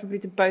naturally, preferably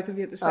to both of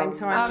you at the same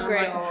time. Oh,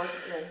 great.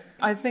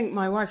 I think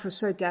my wife was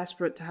so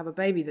desperate to have a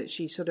baby that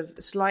she sort of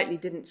slightly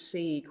didn't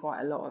see quite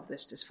a lot of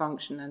this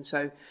dysfunction. And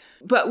so,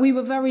 but we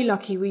were very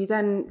lucky. We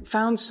then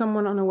found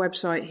someone on a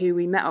website who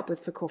we met up with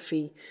for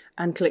coffee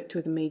and clicked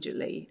with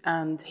immediately.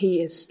 And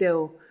he is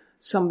still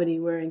somebody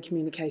we're in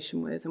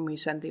communication with, and we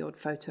send the odd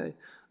photo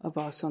of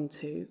our son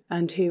to,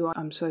 and who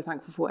I'm so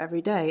thankful for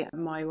every day.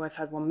 My wife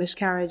had one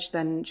miscarriage,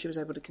 then she was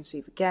able to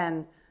conceive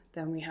again,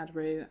 then we had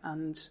Rue,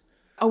 and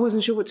I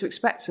wasn't sure what to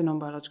expect as a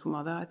non-biological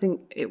mother. I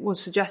think it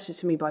was suggested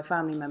to me by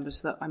family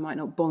members that I might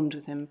not bond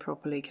with him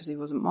properly because he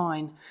wasn't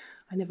mine.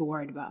 I never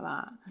worried about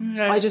that.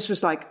 No. I just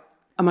was like,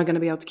 am I going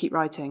to be able to keep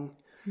writing?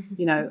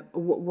 You know,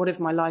 what if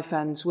my life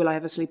ends? Will I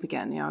ever sleep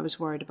again? Yeah, I was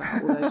worried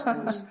about all those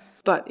things.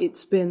 But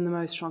it's been the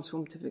most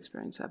transformative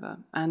experience ever.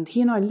 And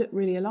he and I look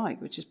really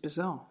alike, which is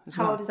bizarre.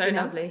 How old is he?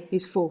 Lovely.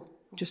 He's 4,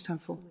 just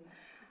turned 4.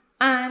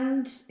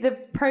 And the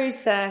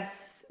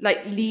process,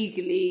 like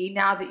legally,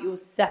 now that you're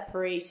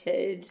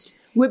separated...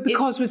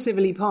 Because we're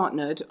civilly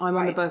partnered, I'm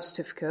on the birth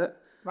certificate.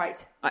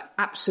 Right. I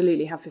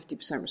absolutely have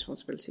 50%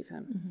 responsibility for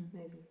him.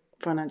 Amazing.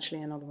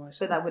 Financially and otherwise.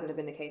 But that wouldn't have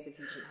been the case if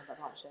you didn't have that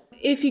partnership.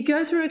 If you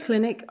go through a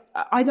clinic,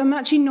 I'm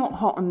actually not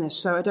hot on this,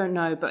 so I don't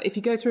know. But if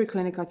you go through a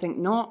clinic, I think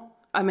not.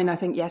 I mean, I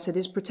think, yes, it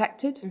is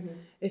protected.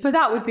 But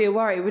that would be a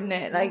worry, wouldn't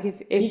it? Like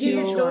if you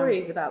hear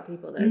stories about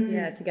people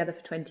that together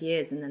for 20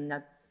 years and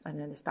then I don't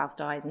know, the spouse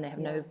dies and they have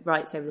no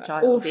rights over the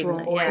child. Awful.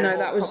 No,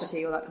 that was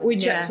property or that kind of we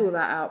checked all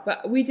that out.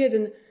 But we did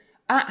an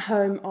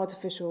at-home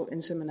artificial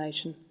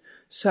insemination.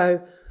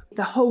 So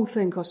the whole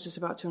thing cost us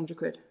about 200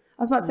 quid.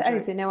 I was about to say,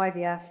 so no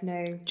IVF,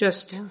 no...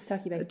 Just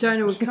turkey-based. The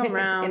donor would come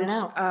round. In and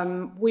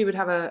out. We would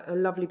have a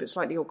lovely but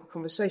slightly awkward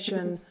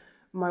conversation.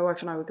 My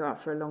wife and I would go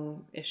out for a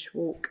long-ish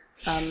walk.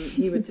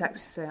 He would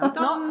text to say, I'm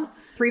done.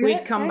 3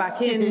 minutes. We'd come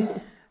back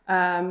in,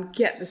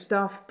 get the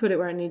stuff, put it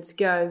where it needed to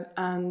go,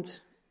 and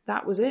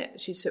that was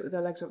it. She'd sit with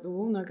her legs up the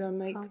wall and I'd go and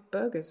make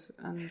burgers.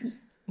 And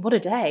what a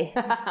day.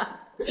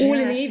 All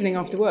in the evening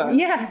after work.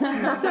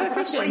 Yeah, so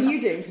efficient. What are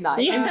you doing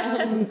tonight?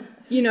 Yeah.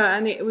 You know,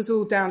 and it was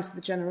all down to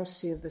the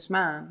generosity of this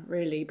man,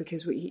 really,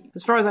 because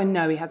as far as I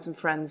know, he had some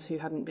friends who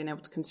hadn't been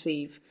able to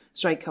conceive,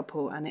 straight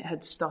couple, and it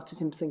had started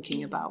him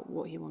thinking about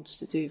what he wants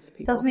to do for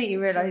people. It does make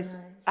you realise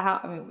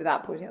how, I mean,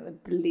 without pointing out the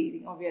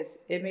bleeding obvious,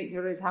 it makes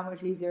you realise how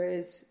much easier it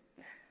is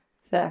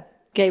for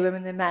gay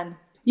women than men.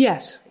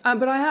 Yes,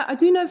 but I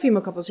do know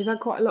female couples who've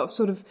had quite a lot of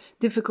sort of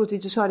difficulty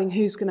deciding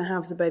who's going to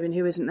have the baby and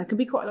who isn't. There can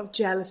be quite a lot of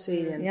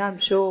jealousy and I'm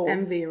sure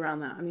envy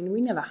around that. I mean,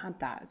 we never had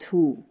that at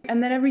all.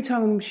 And then every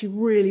time she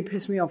really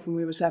pissed me off when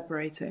we were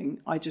separating,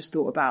 I just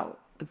thought about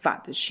the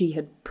fact that she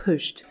had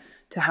pushed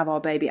to have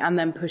our baby and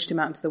then pushed him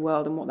out into the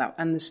world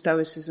and the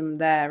stoicism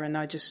there. And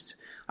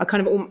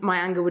my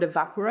anger would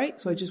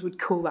evaporate, so I just would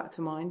call that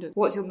to mind.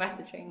 What's your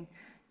messaging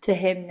to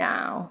him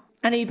now?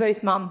 And are you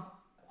both mum?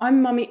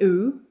 I'm Mummy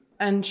Ooh.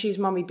 And she's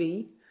Mummy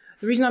B.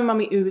 The reason I'm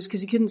Mummy Ooh is because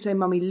he couldn't say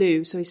Mummy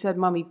Lou, so he said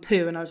Mummy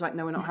Poo, and I was like,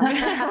 no, we're not having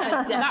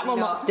that. That will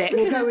not stick.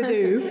 We'll go with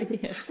Ooh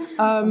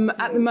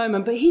at the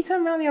moment. But he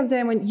turned around the other day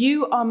and went,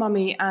 you are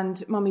Mummy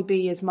and Mummy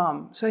B is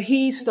Mum. So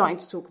he's starting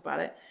to talk about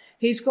it.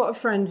 He's got a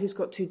friend who's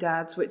got 2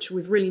 dads, which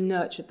we've really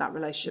nurtured that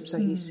relationship, so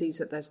he sees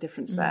that there's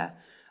difference there.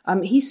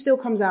 He still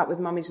comes out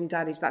with mummies and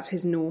daddies. That's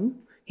his norm.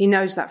 He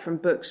knows that from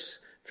books,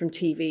 from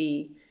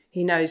TV.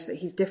 He knows that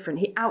he's different.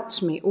 He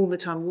outs me all the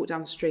time. Walk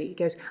down the street. He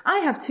goes, I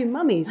have 2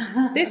 mummies.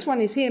 This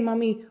one is here,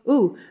 Mummy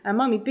Ooh, and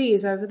Mummy B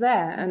is over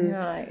there. And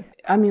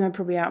I mean, I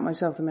probably out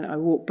myself the minute I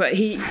walk, but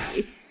he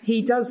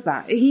does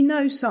that. He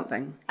knows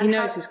something. He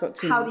knows he's got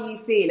 2 How mummies. do you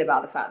feel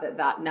about the fact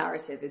that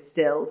narrative is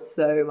still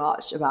so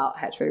much about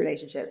hetero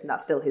relationships and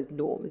that's still his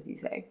norm, as you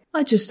say?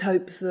 I just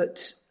hope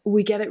that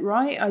we get it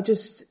right. I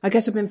guess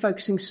I've been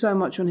focusing so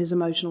much on his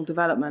emotional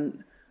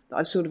development that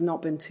I've sort of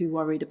not been too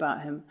worried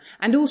about him.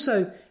 And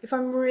also, if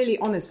I'm really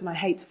honest, and I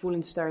hate to fall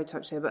into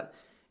stereotypes here, but,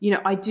 you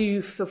know, I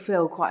do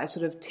fulfill quite a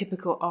sort of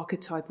typical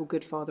archetypal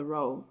good father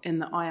role in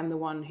that I am the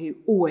one who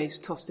always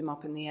tossed him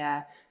up in the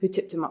air, who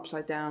tipped him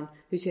upside down,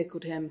 who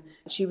tickled him.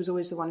 She was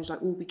always the one who's like,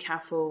 oh, be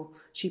careful.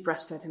 She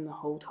breastfed him the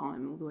whole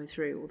time, all the way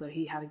through, although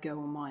he had a go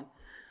on mine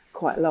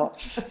quite a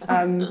lot.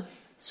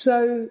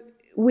 So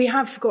we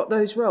have got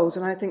those roles,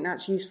 and I think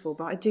that's useful.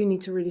 But I do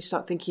need to really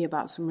start thinking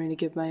about some really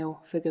good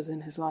male figures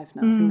in his life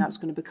now. I think that's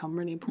going to become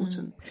really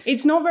important.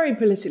 It's not very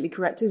politically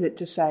correct, is it,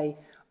 to say,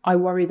 I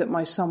worry that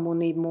my son will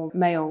need more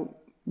male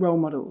role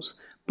models.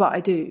 But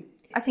I do.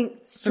 I think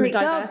straight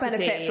girls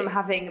benefit from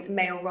having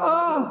male role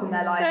models in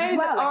their lives as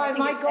well. Like,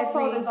 my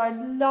godfathers, I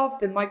love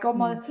them. My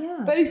godmother,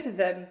 both of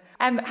them.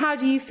 How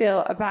do you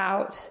feel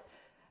about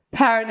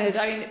parenthood?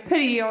 I mean,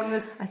 putting you on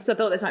this... I still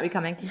thought this might be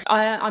coming.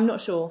 I'm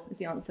not sure is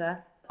the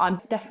answer. I'm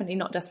definitely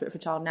not desperate for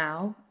a child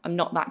now. I'm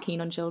not that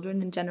keen on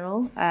children in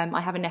general. I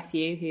have a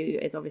nephew who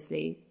is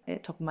obviously at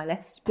the top of my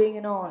list. Being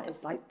an aunt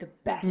is like the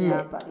best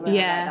part, by the way.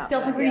 Yeah.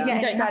 Doesn't really get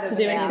You don't have to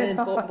do any of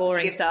the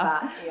boring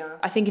stuff. That, yeah.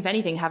 I think, if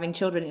anything, having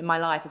children in my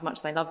life, as much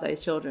as I love those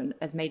children,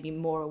 has made me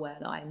more aware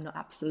that I'm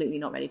absolutely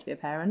not ready to be a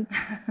parent.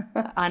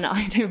 And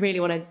I don't really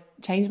want to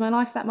change my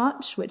life that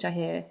much, which I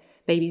hear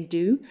babies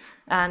do.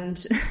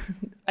 And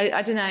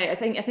I don't know, I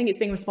think it's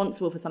being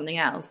responsible for something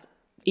else.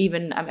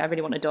 Even, I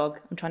really want a dog.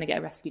 I'm trying to get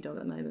a rescue dog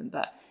at the moment,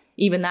 but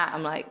even that,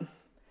 I'm like,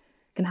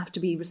 gonna have to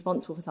be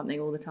responsible for something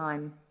all the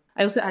time.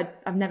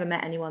 I've never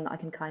met anyone that I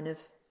can kind of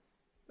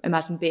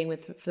imagine being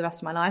with for the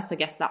rest of my life, so I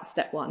guess that's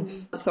step one.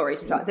 Sorry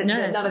to interrupt.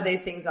 None of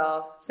those things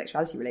are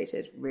sexuality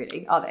related,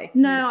 really, are they?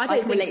 No, I don't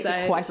think relate so.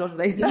 to quite a lot of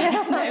those things.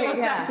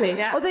 Exactly.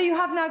 Yeah. Although you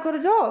have now got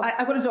a dog.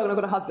 I've got a dog and I've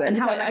got a husband, And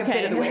so how- I'm like okay. a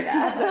bit of the way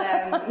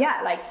there. But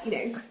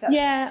that's...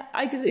 Yeah,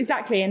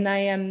 exactly. And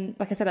I,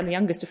 like I said, I'm the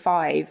youngest of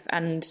 5,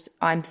 and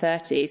I'm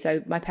 30.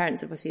 So my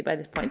parents, obviously, by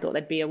this point, thought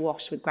they'd be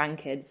awash with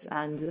grandkids,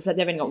 and they've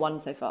only got one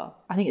so far.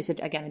 I think it's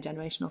again a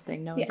generational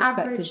thing. No The one's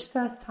average expected.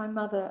 first-time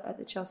mother at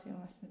the Chelsea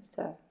and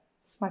Westminster.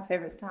 It's my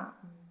favourite stat.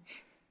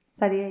 It's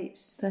 38.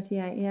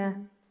 38. Yeah.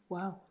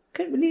 Wow.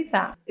 Couldn't believe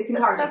that. It's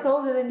encouraging. That's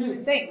older than you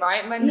would think,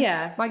 right? When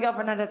Yeah. my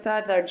girlfriend had a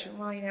third, though, and she went,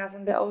 well, you know, I was a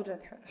bit older.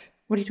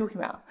 What are you talking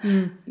about?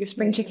 You're a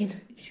spring chicken.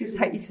 She was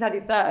like, you just had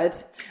your third.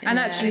 And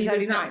actually,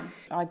 there's 39.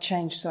 I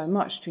changed so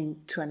much between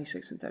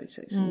 26 and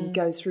 36. And you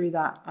go through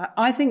that.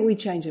 I think we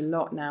change a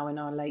lot now in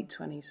our late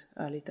 20s,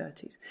 early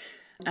 30s.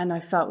 And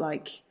I felt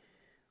like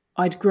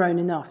I'd grown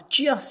enough,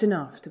 just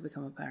enough, to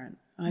become a parent.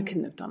 I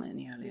couldn't have done it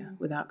any earlier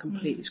without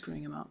completely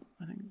screwing him up,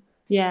 I think.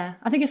 Yeah,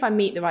 I think if I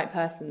meet the right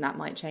person, that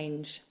might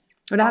change.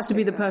 But it has to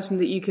be the person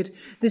that you could...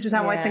 This is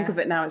how I Yeah. think of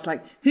it now. It's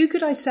like, who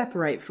could I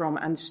separate from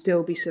and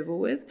still be civil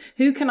with?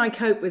 Who can I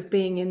cope with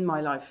being in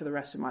my life for the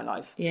rest of my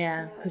life?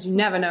 Yeah. Because you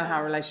never know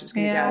how a relationship's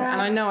going to go.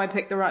 And I know I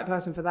picked the right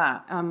person for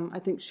that. I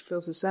think she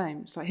feels the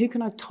same. It's like, who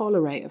can I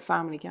tolerate at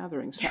family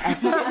gatherings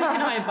forever?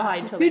 Can I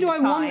abide till Who the do I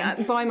end of want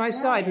time? by my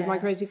side with my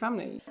crazy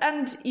family?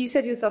 And you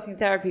said you're starting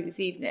therapy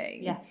this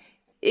evening. Yes.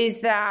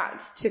 Is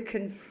that to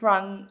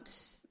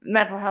confront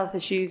mental health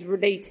issues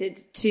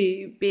related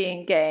to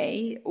being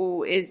gay,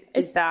 or is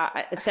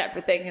that a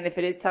separate thing? And if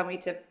it is, tell me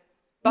to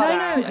butt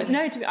out.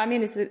 No. I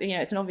mean, it's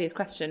an obvious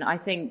question. I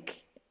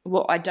think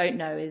what I don't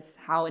know is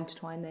how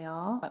intertwined they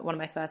are. Like, one of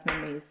my first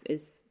memories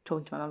is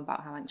talking to my mum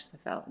about how anxious I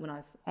felt when I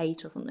was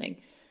 8 or something.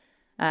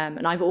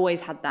 And I've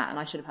always had that, and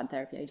I should have had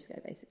therapy ages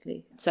ago,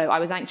 basically. So I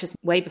was anxious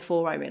way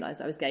before I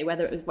realised I was gay.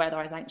 Whether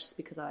I was anxious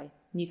because I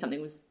knew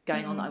something was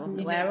going on that I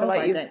wasn't aware of,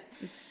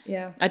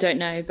 I don't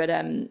know. But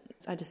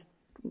I just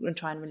want to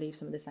try and relieve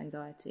some of this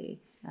anxiety,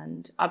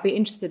 and I'd be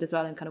interested as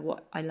well in kind of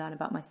what I learn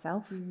about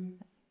myself.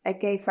 A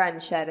gay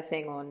friend shared a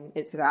thing on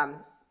Instagram,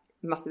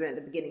 must have been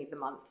at the beginning of the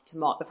month, to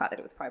mark the fact that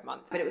it was Pride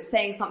Month. But it was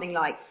saying something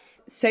like,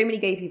 so many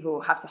gay people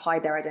have to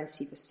hide their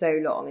identity for so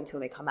long until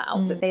they come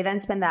out, that they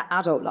then spend their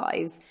adult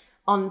lives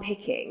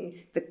unpicking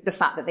the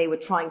fact that they were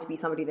trying to be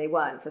somebody they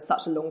weren't for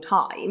such a long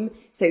time.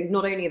 So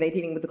not only are they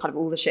dealing with the kind of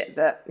all the shit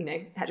that, you know,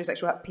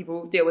 heterosexual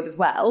people deal with as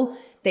well,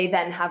 they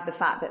then have the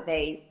fact that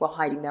they were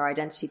hiding their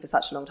identity for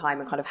such a long time,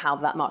 and kind of how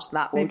much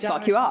that would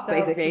fuck you up,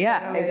 basically.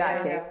 Yeah,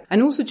 exactly.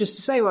 And also, just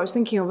to say what I was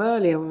thinking of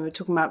earlier when we were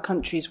talking about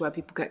countries where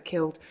people get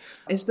killed,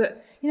 is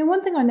that, you know,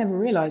 one thing I never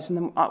realised, and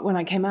then when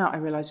I came out I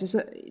realised, is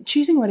that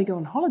choosing where to go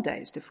on holiday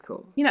is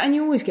difficult. You know, and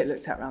you always get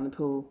looked at around the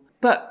pool.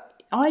 But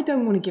I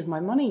don't want to give my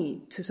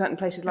money to certain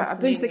places. Like, I've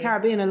been to the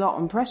Caribbean a lot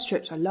on press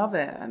trips. I love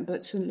it.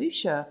 But St.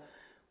 Lucia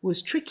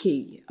was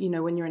tricky. You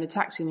know, when you're in a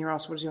taxi and you're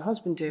asked, what does your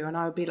husband do? And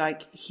I would be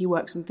like, he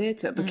works in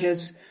theatre,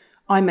 because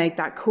I made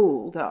that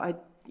call that I,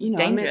 you know,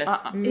 dangerous.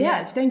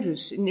 It's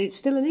dangerous. And it's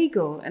still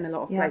illegal in a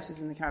lot of places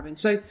in the Caribbean.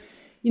 So,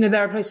 you know,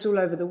 there are places all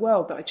over the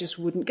world that I just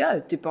wouldn't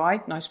go.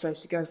 Dubai, nice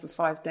place to go for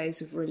 5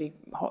 days of really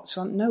hot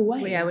sun. No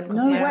way. Well, yeah, I wouldn't no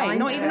cross my way. mind.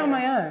 Not even on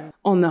my own.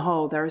 On the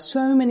whole, there are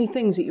so many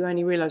things that you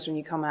only realise when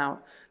you come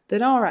out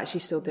that are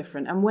actually still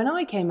different. And when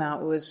I came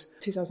out, it was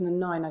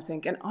 2009, I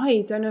think. And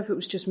I don't know if it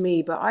was just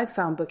me, but I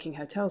found booking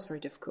hotels very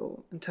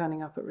difficult and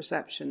turning up at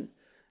reception.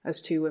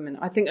 as two women.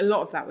 I think a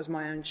lot of that was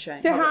my own shame.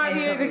 So how have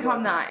you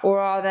overcome that? Or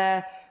are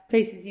there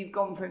places you've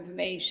gone for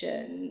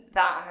information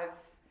that have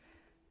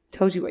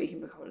told you what you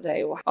can become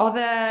today? Or are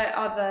there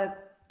other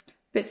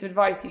bits of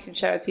advice you can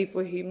share with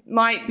people who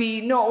might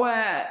be not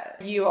where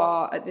you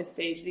are at this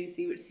stage,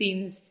 Lucy, which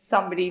seems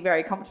somebody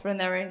very comfortable in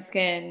their own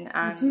skin?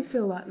 And I do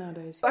feel that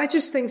nowadays. I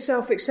just think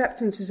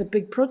self-acceptance is a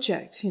big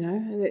project,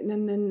 and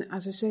then,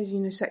 as I said,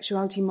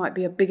 sexuality might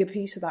be a bigger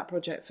piece of that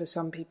project for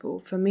some people.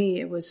 For me,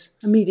 it was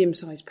a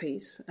medium-sized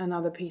piece, and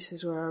other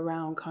pieces were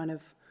around kind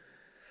of,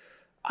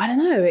 I don't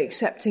know,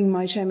 accepting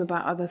my shame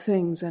about other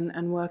things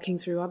and working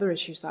through other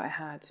issues that I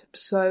had.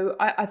 So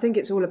I think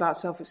it's all about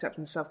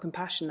self-acceptance,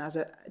 self-compassion,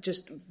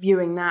 just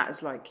viewing that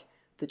as like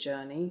the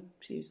journey,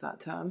 to use that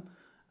term,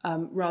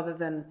 rather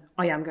than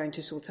I am going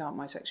to sort out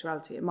my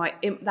sexuality.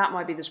 That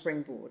might be the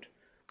springboard,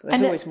 but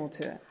there's always more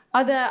to it.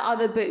 Are there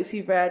other books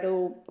you've read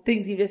or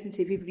things you've listened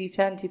to, people you've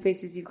turned to,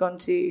 places you've gone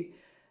to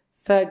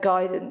for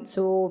guidance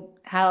or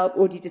help,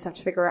 or do you just have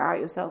to figure it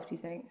out yourself, do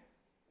you think?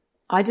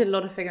 I did a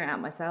lot of figuring out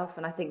myself,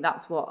 and I think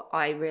that's what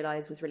I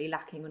realised was really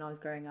lacking when I was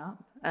growing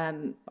up.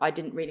 I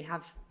didn't really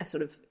have a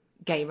sort of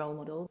gay role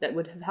model that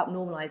would have helped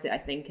normalise it, I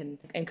think, and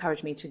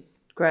encourage me to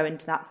grow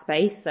into that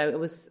space. So it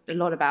was a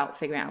lot about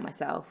figuring out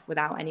myself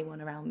without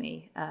anyone around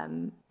me.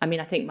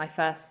 I think my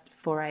first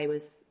foray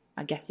was,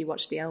 I guess you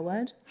watched The L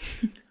Word.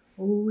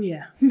 Oh,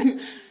 yeah.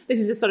 This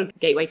is a sort of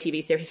gateway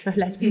TV series for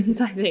lesbians,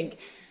 I think.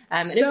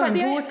 It's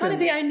kind of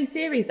the only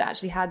series that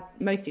actually had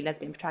mostly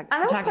lesbian protagonists.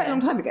 And that was quite a long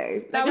time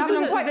ago.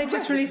 They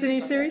just released a new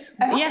series?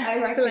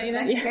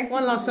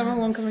 One last summer,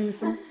 one coming this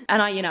summer.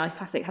 And I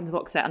classic had the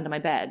box set under my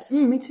bed.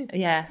 Me too.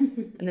 Yeah.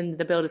 And then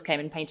the builders came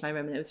and painted my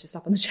room and it was just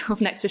up on the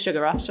shelf next to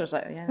Sugar Rush. I was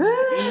like,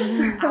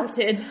 yeah.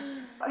 Outed.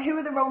 Who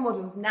are the role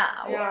models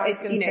now? Yeah,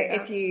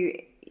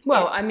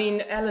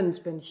 Ellen's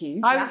been huge.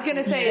 I was going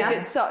to say, is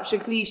it such a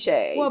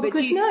cliche? Well,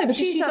 because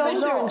she's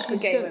older and she's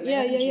still,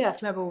 yeah.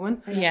 Clever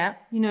woman. Yeah.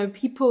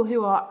 People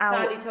who are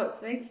out.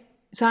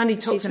 Sandy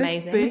Toksvig. She's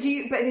amazing.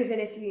 But as in,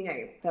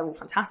 if they're all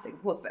fantastic,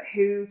 of course. But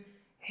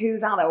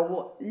who's out there, or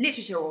what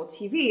literature or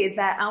TV is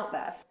there out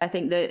there? I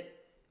think that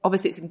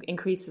obviously it's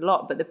increased a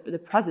lot, but the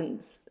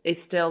presence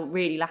is still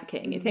really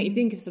lacking. Mm-hmm. If you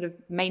think of sort of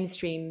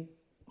mainstream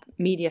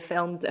media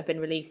films that have been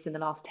released in the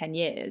last 10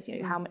 years,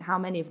 how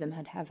many of them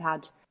have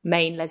had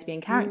main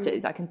lesbian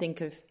characters? I can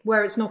think of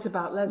where it's not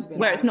about lesbian.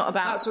 Where it's not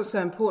about. That's what's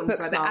so important.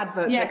 It's like the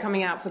adverts that are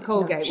coming out for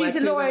Colgate. She's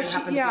a lawyer.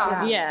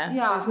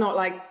 Yeah. It's not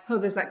like,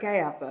 there's that gay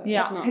advert.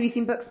 Yeah. Have you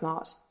seen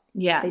Booksmart?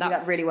 Yeah, they do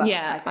that really well.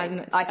 Yeah, I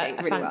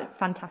think really well.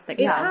 Fantastic.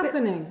 It's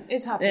happening.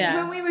 It's happening. Yeah.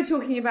 When we were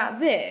talking about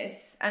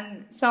this,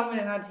 and someone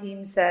in our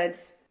team said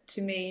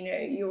to me,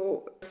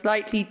 you're a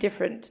slightly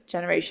different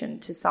generation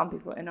to some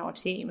people in our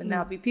team, and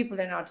there'll be people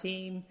in our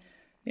team.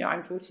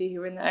 I'm 40,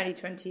 who are in the early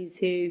 20s,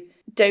 who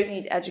don't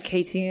need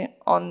educating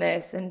on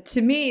this. And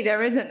to me,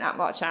 there isn't that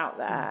much out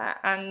there.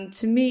 And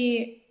to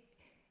me,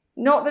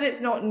 not that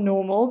it's not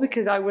normal,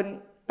 because I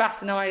wouldn't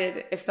bat an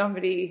eyelid if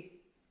somebody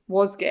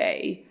was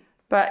gay,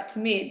 but to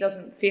me, it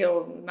doesn't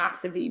feel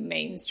massively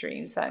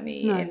mainstream,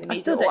 certainly in the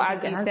media. Or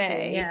as you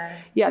say,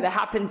 there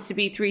happens to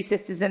be three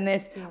sisters in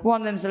this. Yeah.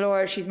 One of them's a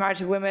lawyer, she's married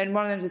to a woman.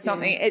 One of them's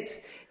something. It's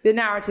the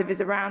narrative is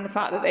around the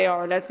fact that they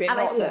are a lesbian. And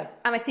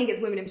I think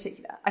it's women in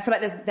particular. I feel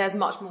like there's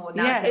much more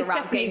narrative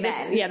around gay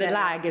men. Yeah, the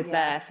lag is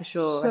there for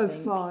sure. So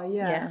far,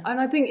 yeah. And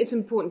I think it's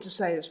important to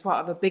say it's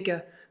part of a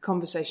bigger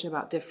conversation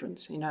about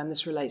difference, and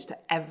this relates to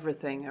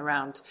everything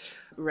around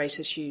race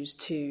issues,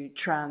 to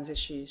trans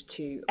issues,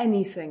 to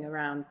anything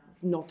around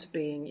not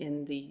being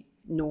in the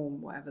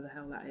norm, whatever the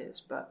hell that is,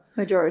 but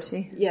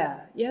majority.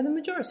 The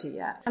majority.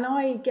 And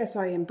I guess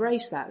I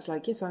embrace that. It's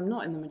like, yes, I'm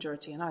not in the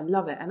majority, and I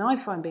love it, and I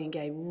find being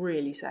gay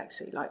really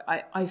sexy. Like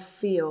I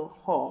feel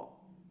hot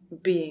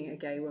being a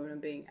gay woman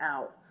and being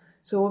out,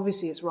 so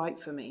obviously it's right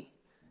for me,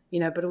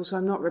 but also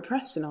I'm not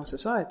repressed in our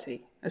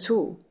society at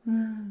all.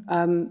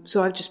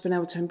 So I've just been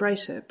able to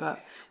embrace it, but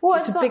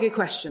it's a bigger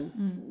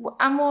question.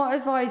 And what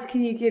advice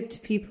can you give to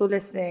people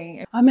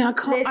listening? I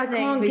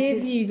can't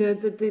give you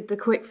the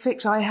quick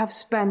fix. I have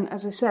spent,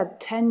 as I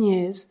said, 10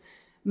 years.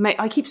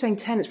 I keep saying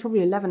 10, it's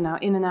probably 11 now,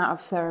 in and out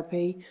of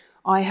therapy.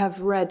 I have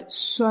read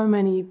so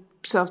many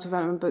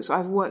self-development books.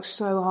 I've worked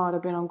so hard.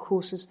 I've been on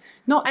courses,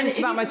 not just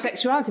about my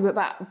sexuality,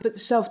 but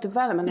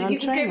self-development. If you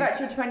could go back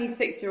to your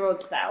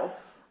 26-year-old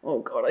self. Oh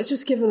God, I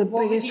just give her the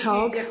biggest hug.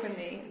 What would you do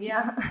differently?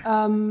 Yeah.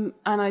 And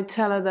I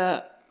tell her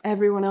that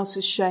everyone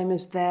else's shame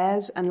is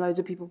theirs, and loads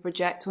of people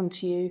project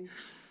onto you.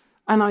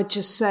 And I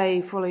just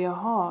say, follow your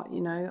heart.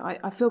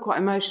 I feel quite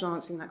emotional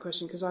answering that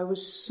question, because I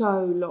was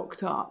so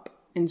locked up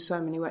in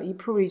so many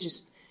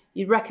ways.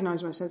 You'd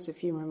recognise my sense of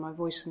humour in my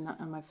voice and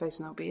my face,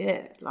 and that'll be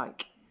it.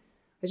 Like,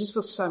 I just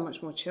feel so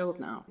much more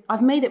chilled now.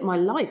 I've made it my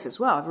life as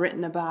well. I've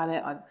written about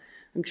it.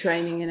 I'm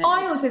training in it.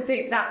 I also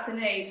think that's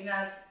an age, and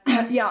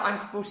I'm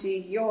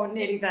 40, you're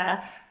nearly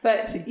there.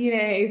 But,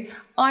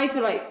 I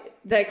feel like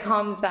there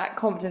comes that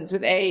confidence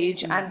with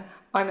age, and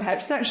I'm a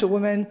heterosexual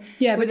woman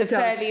with a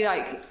fairly,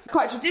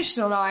 quite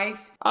traditional life.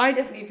 I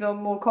definitely feel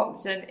more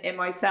confident in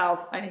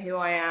myself and who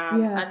I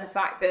am, and the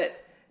fact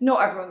that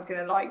not everyone's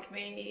going to like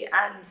me,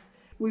 and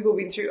we've all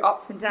been through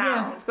ups and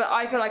downs, but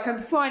I feel like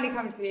I'm finally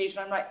coming to the age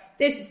where I'm like,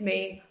 this is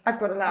me, I've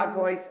got a loud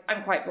voice,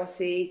 I'm quite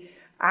bossy,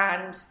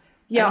 and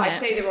I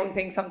say the wrong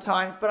thing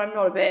sometimes, but I'm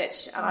not a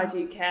bitch, and I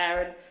do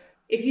care. And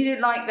if you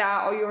didn't like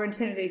that, or you're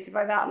intimidated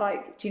by that,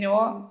 like, do you know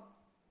what?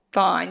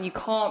 Fine, you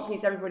can't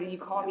please everybody, you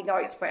can't be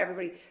liked by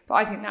everybody, but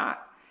I think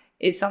that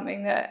is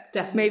something that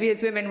maybe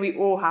as women we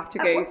all have to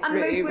go through,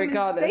 most women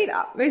regardless. Say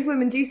that. Most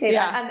women do say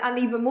that, and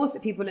even more so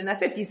people in their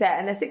 50s say it,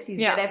 and their 60s,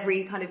 that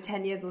every kind of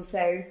 10 years or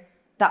so,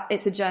 that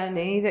it's a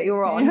journey that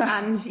you're on,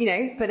 and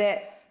but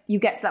you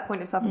get to that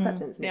point of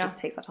self-acceptance, and it just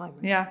takes that time.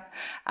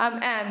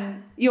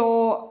 Em,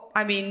 you're,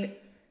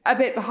 a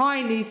bit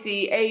behind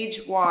Lucy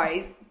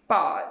age-wise,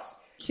 but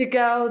to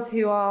girls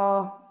who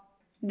are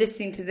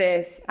listening to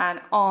this and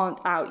aren't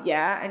out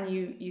yet, and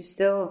you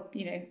still,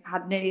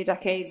 had nearly a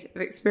decade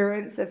of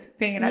experience of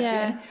being a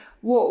lesbian,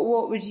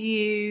 what would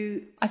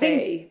you say? I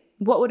think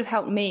what would have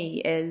helped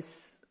me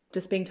is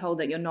just being told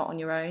that you're not on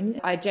your own.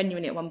 I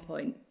genuinely, at one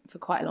point, for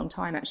quite a long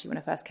time, actually, when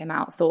I first came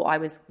out, thought I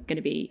was going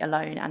to be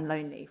alone and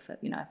lonely. For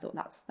I thought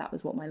that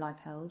was what my life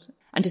held,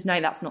 and just know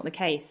that's not the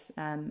case,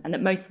 and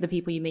that most of the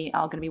people you meet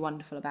are going to be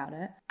wonderful about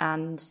it,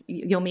 and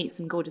you'll meet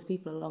some gorgeous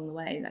people along the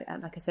way.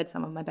 Like I said,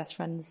 some of my best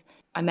friends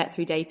I met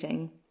through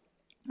dating.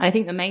 And I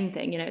think the main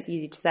thing, it's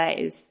easy to say,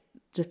 is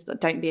just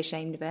don't be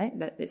ashamed of it.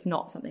 That it's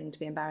not something to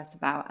be embarrassed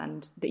about,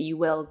 and that you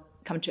will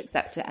come to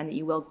accept it, and that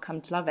you will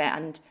come to love it.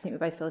 And I think we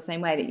both feel the same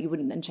way, that you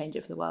wouldn't then change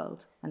it for the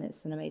world, and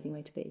it's an amazing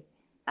way to be.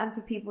 And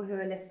for people who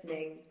are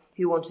listening,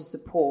 who want to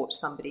support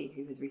somebody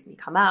who has recently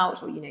come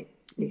out, or,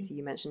 Lucy,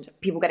 you mentioned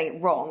people getting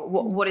it wrong.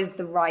 What is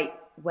the right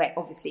way,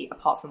 obviously,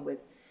 apart from with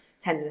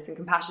tenderness and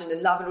compassion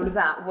and love and all of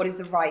that, what is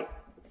the right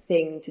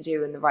thing to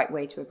do and the right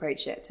way to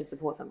approach it to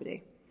support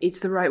somebody? It's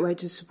the right way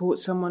to support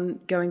someone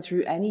going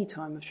through any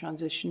time of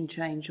transition,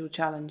 change or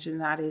challenge,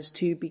 and that is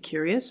to be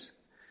curious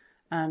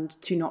and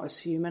to not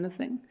assume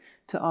anything,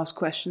 to ask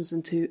questions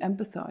and to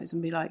empathise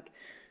and be like,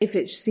 if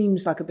it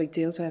seems like a big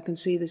deal, so I can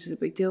see this is a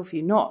big deal for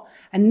you, not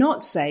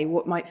say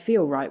what might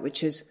feel right,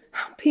 which is,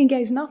 being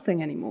gay is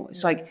nothing anymore.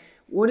 It's like,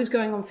 what is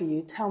going on for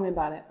you? Tell me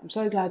about it. I'm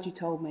so glad you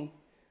told me.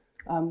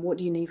 What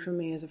do you need from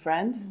me as a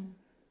friend?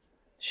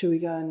 Should we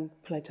go and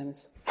play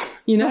tennis?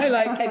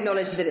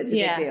 Acknowledge that it's a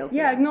big deal.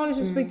 Yeah, acknowledge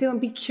it's a big deal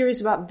and be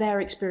curious about their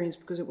experience,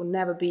 because it will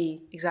never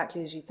be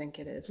exactly as you think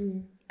it is.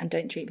 And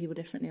don't treat people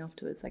differently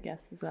afterwards, I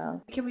guess, as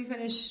well. Can we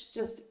finish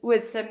just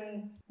with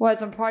some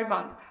words on Pride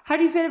Month? How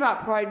do you feel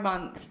about Pride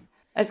Month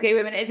as gay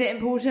women? Is it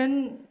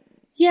important?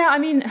 Yeah,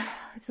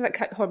 it's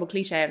like a horrible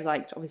cliche of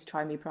like, obviously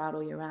try and be proud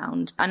all year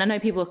round. And I know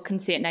people can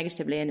see it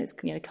negatively, and it's,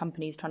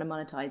 companies trying to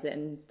monetize it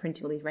and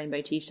printing all these rainbow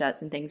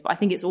T-shirts and things. But I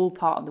think it's all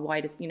part of the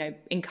wider,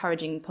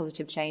 encouraging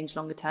positive change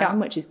longer term,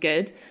 which is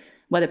good.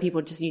 Whether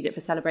people just use it for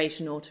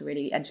celebration or to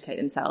really educate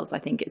themselves, I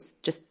think it's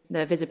just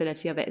the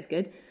visibility of it is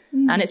good.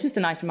 And it's just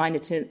a nice reminder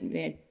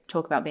to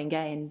talk about being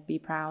gay and be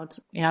proud.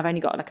 I've only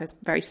got like a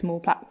very small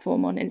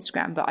platform on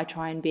Instagram, but I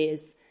try and be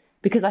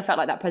because I felt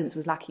like that presence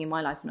was lacking in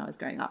my life when I was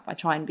growing up, I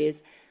try and be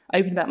as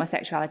open about my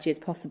sexuality as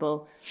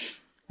possible.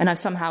 And I've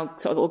somehow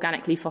sort of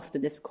organically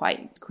fostered this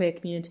quite queer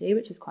community,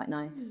 which is quite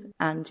nice.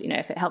 And,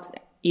 if it helps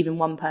even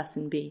one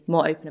person be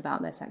more open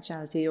about their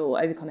sexuality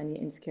or overcome any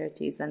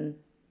insecurities, then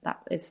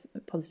that is a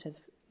positive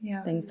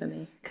thing for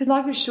me. Because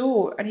life is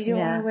short, and you don't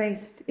want to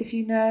waste. If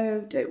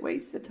don't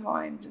waste the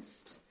time.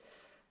 Just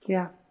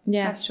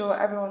that's sure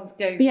everyone's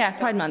going. But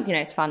Pride Month,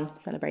 it's fun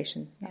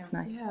celebration. That's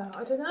nice. Yeah,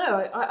 I don't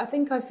know. I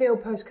think I feel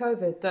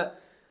post-COVID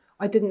that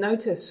I didn't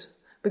notice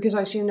because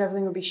I assumed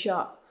everything would be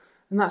shut.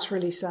 And that's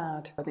really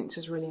sad. I think this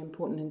is really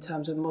important in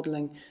terms of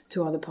modelling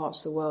to other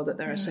parts of the world that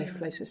there are safe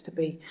places to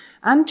be,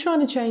 and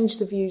trying to change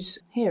the views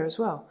here as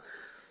well.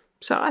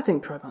 So I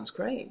think Pride Month's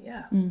great,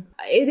 yeah.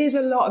 It is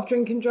a lot of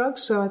drinking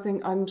drugs, so I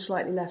think I'm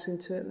slightly less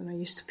into it than I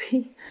used to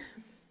be.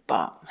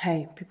 But,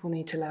 hey, people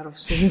need to let off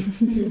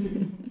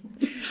steam.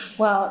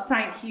 Well,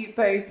 thank you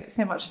both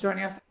so much for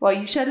joining us. Well,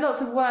 you've shared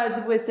lots of words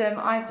of wisdom.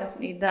 I've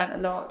definitely learnt a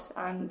lot.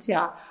 And,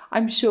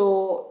 I'm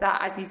sure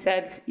that, as you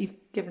said, you've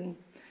given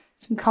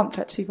some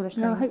comfort to people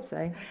listening. I hope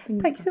so.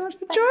 Thank you so much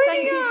for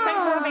joining us.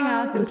 Thanks for having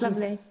us. It was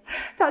lovely.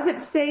 That's it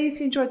for today. If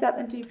you enjoyed that,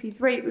 then do please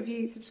rate,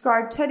 review,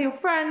 subscribe, tell your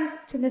friends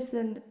to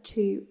listen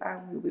to,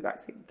 and we'll be back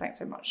soon. Thanks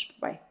very much.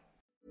 Bye.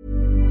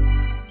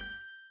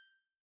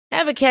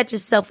 Ever catch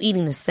yourself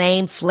eating the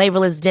same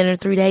flavorless dinner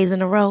 3 days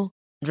in a row?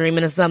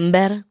 Dreaming of something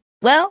better?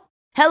 Well,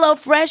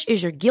 HelloFresh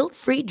is your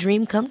guilt-free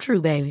dream come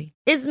true, baby.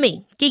 It's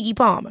me, Keke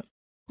Palmer.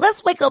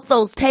 Let's wake up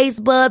those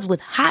taste buds with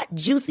hot,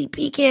 juicy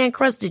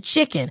pecan-crusted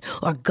chicken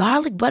or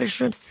garlic butter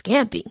shrimp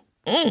scampi.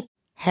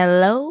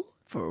 Hello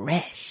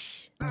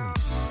Fresh.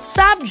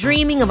 Stop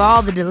dreaming of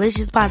all the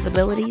delicious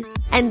possibilities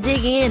and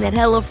dig in at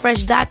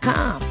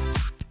HelloFresh.com.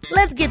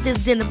 Let's get this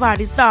dinner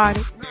party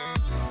started.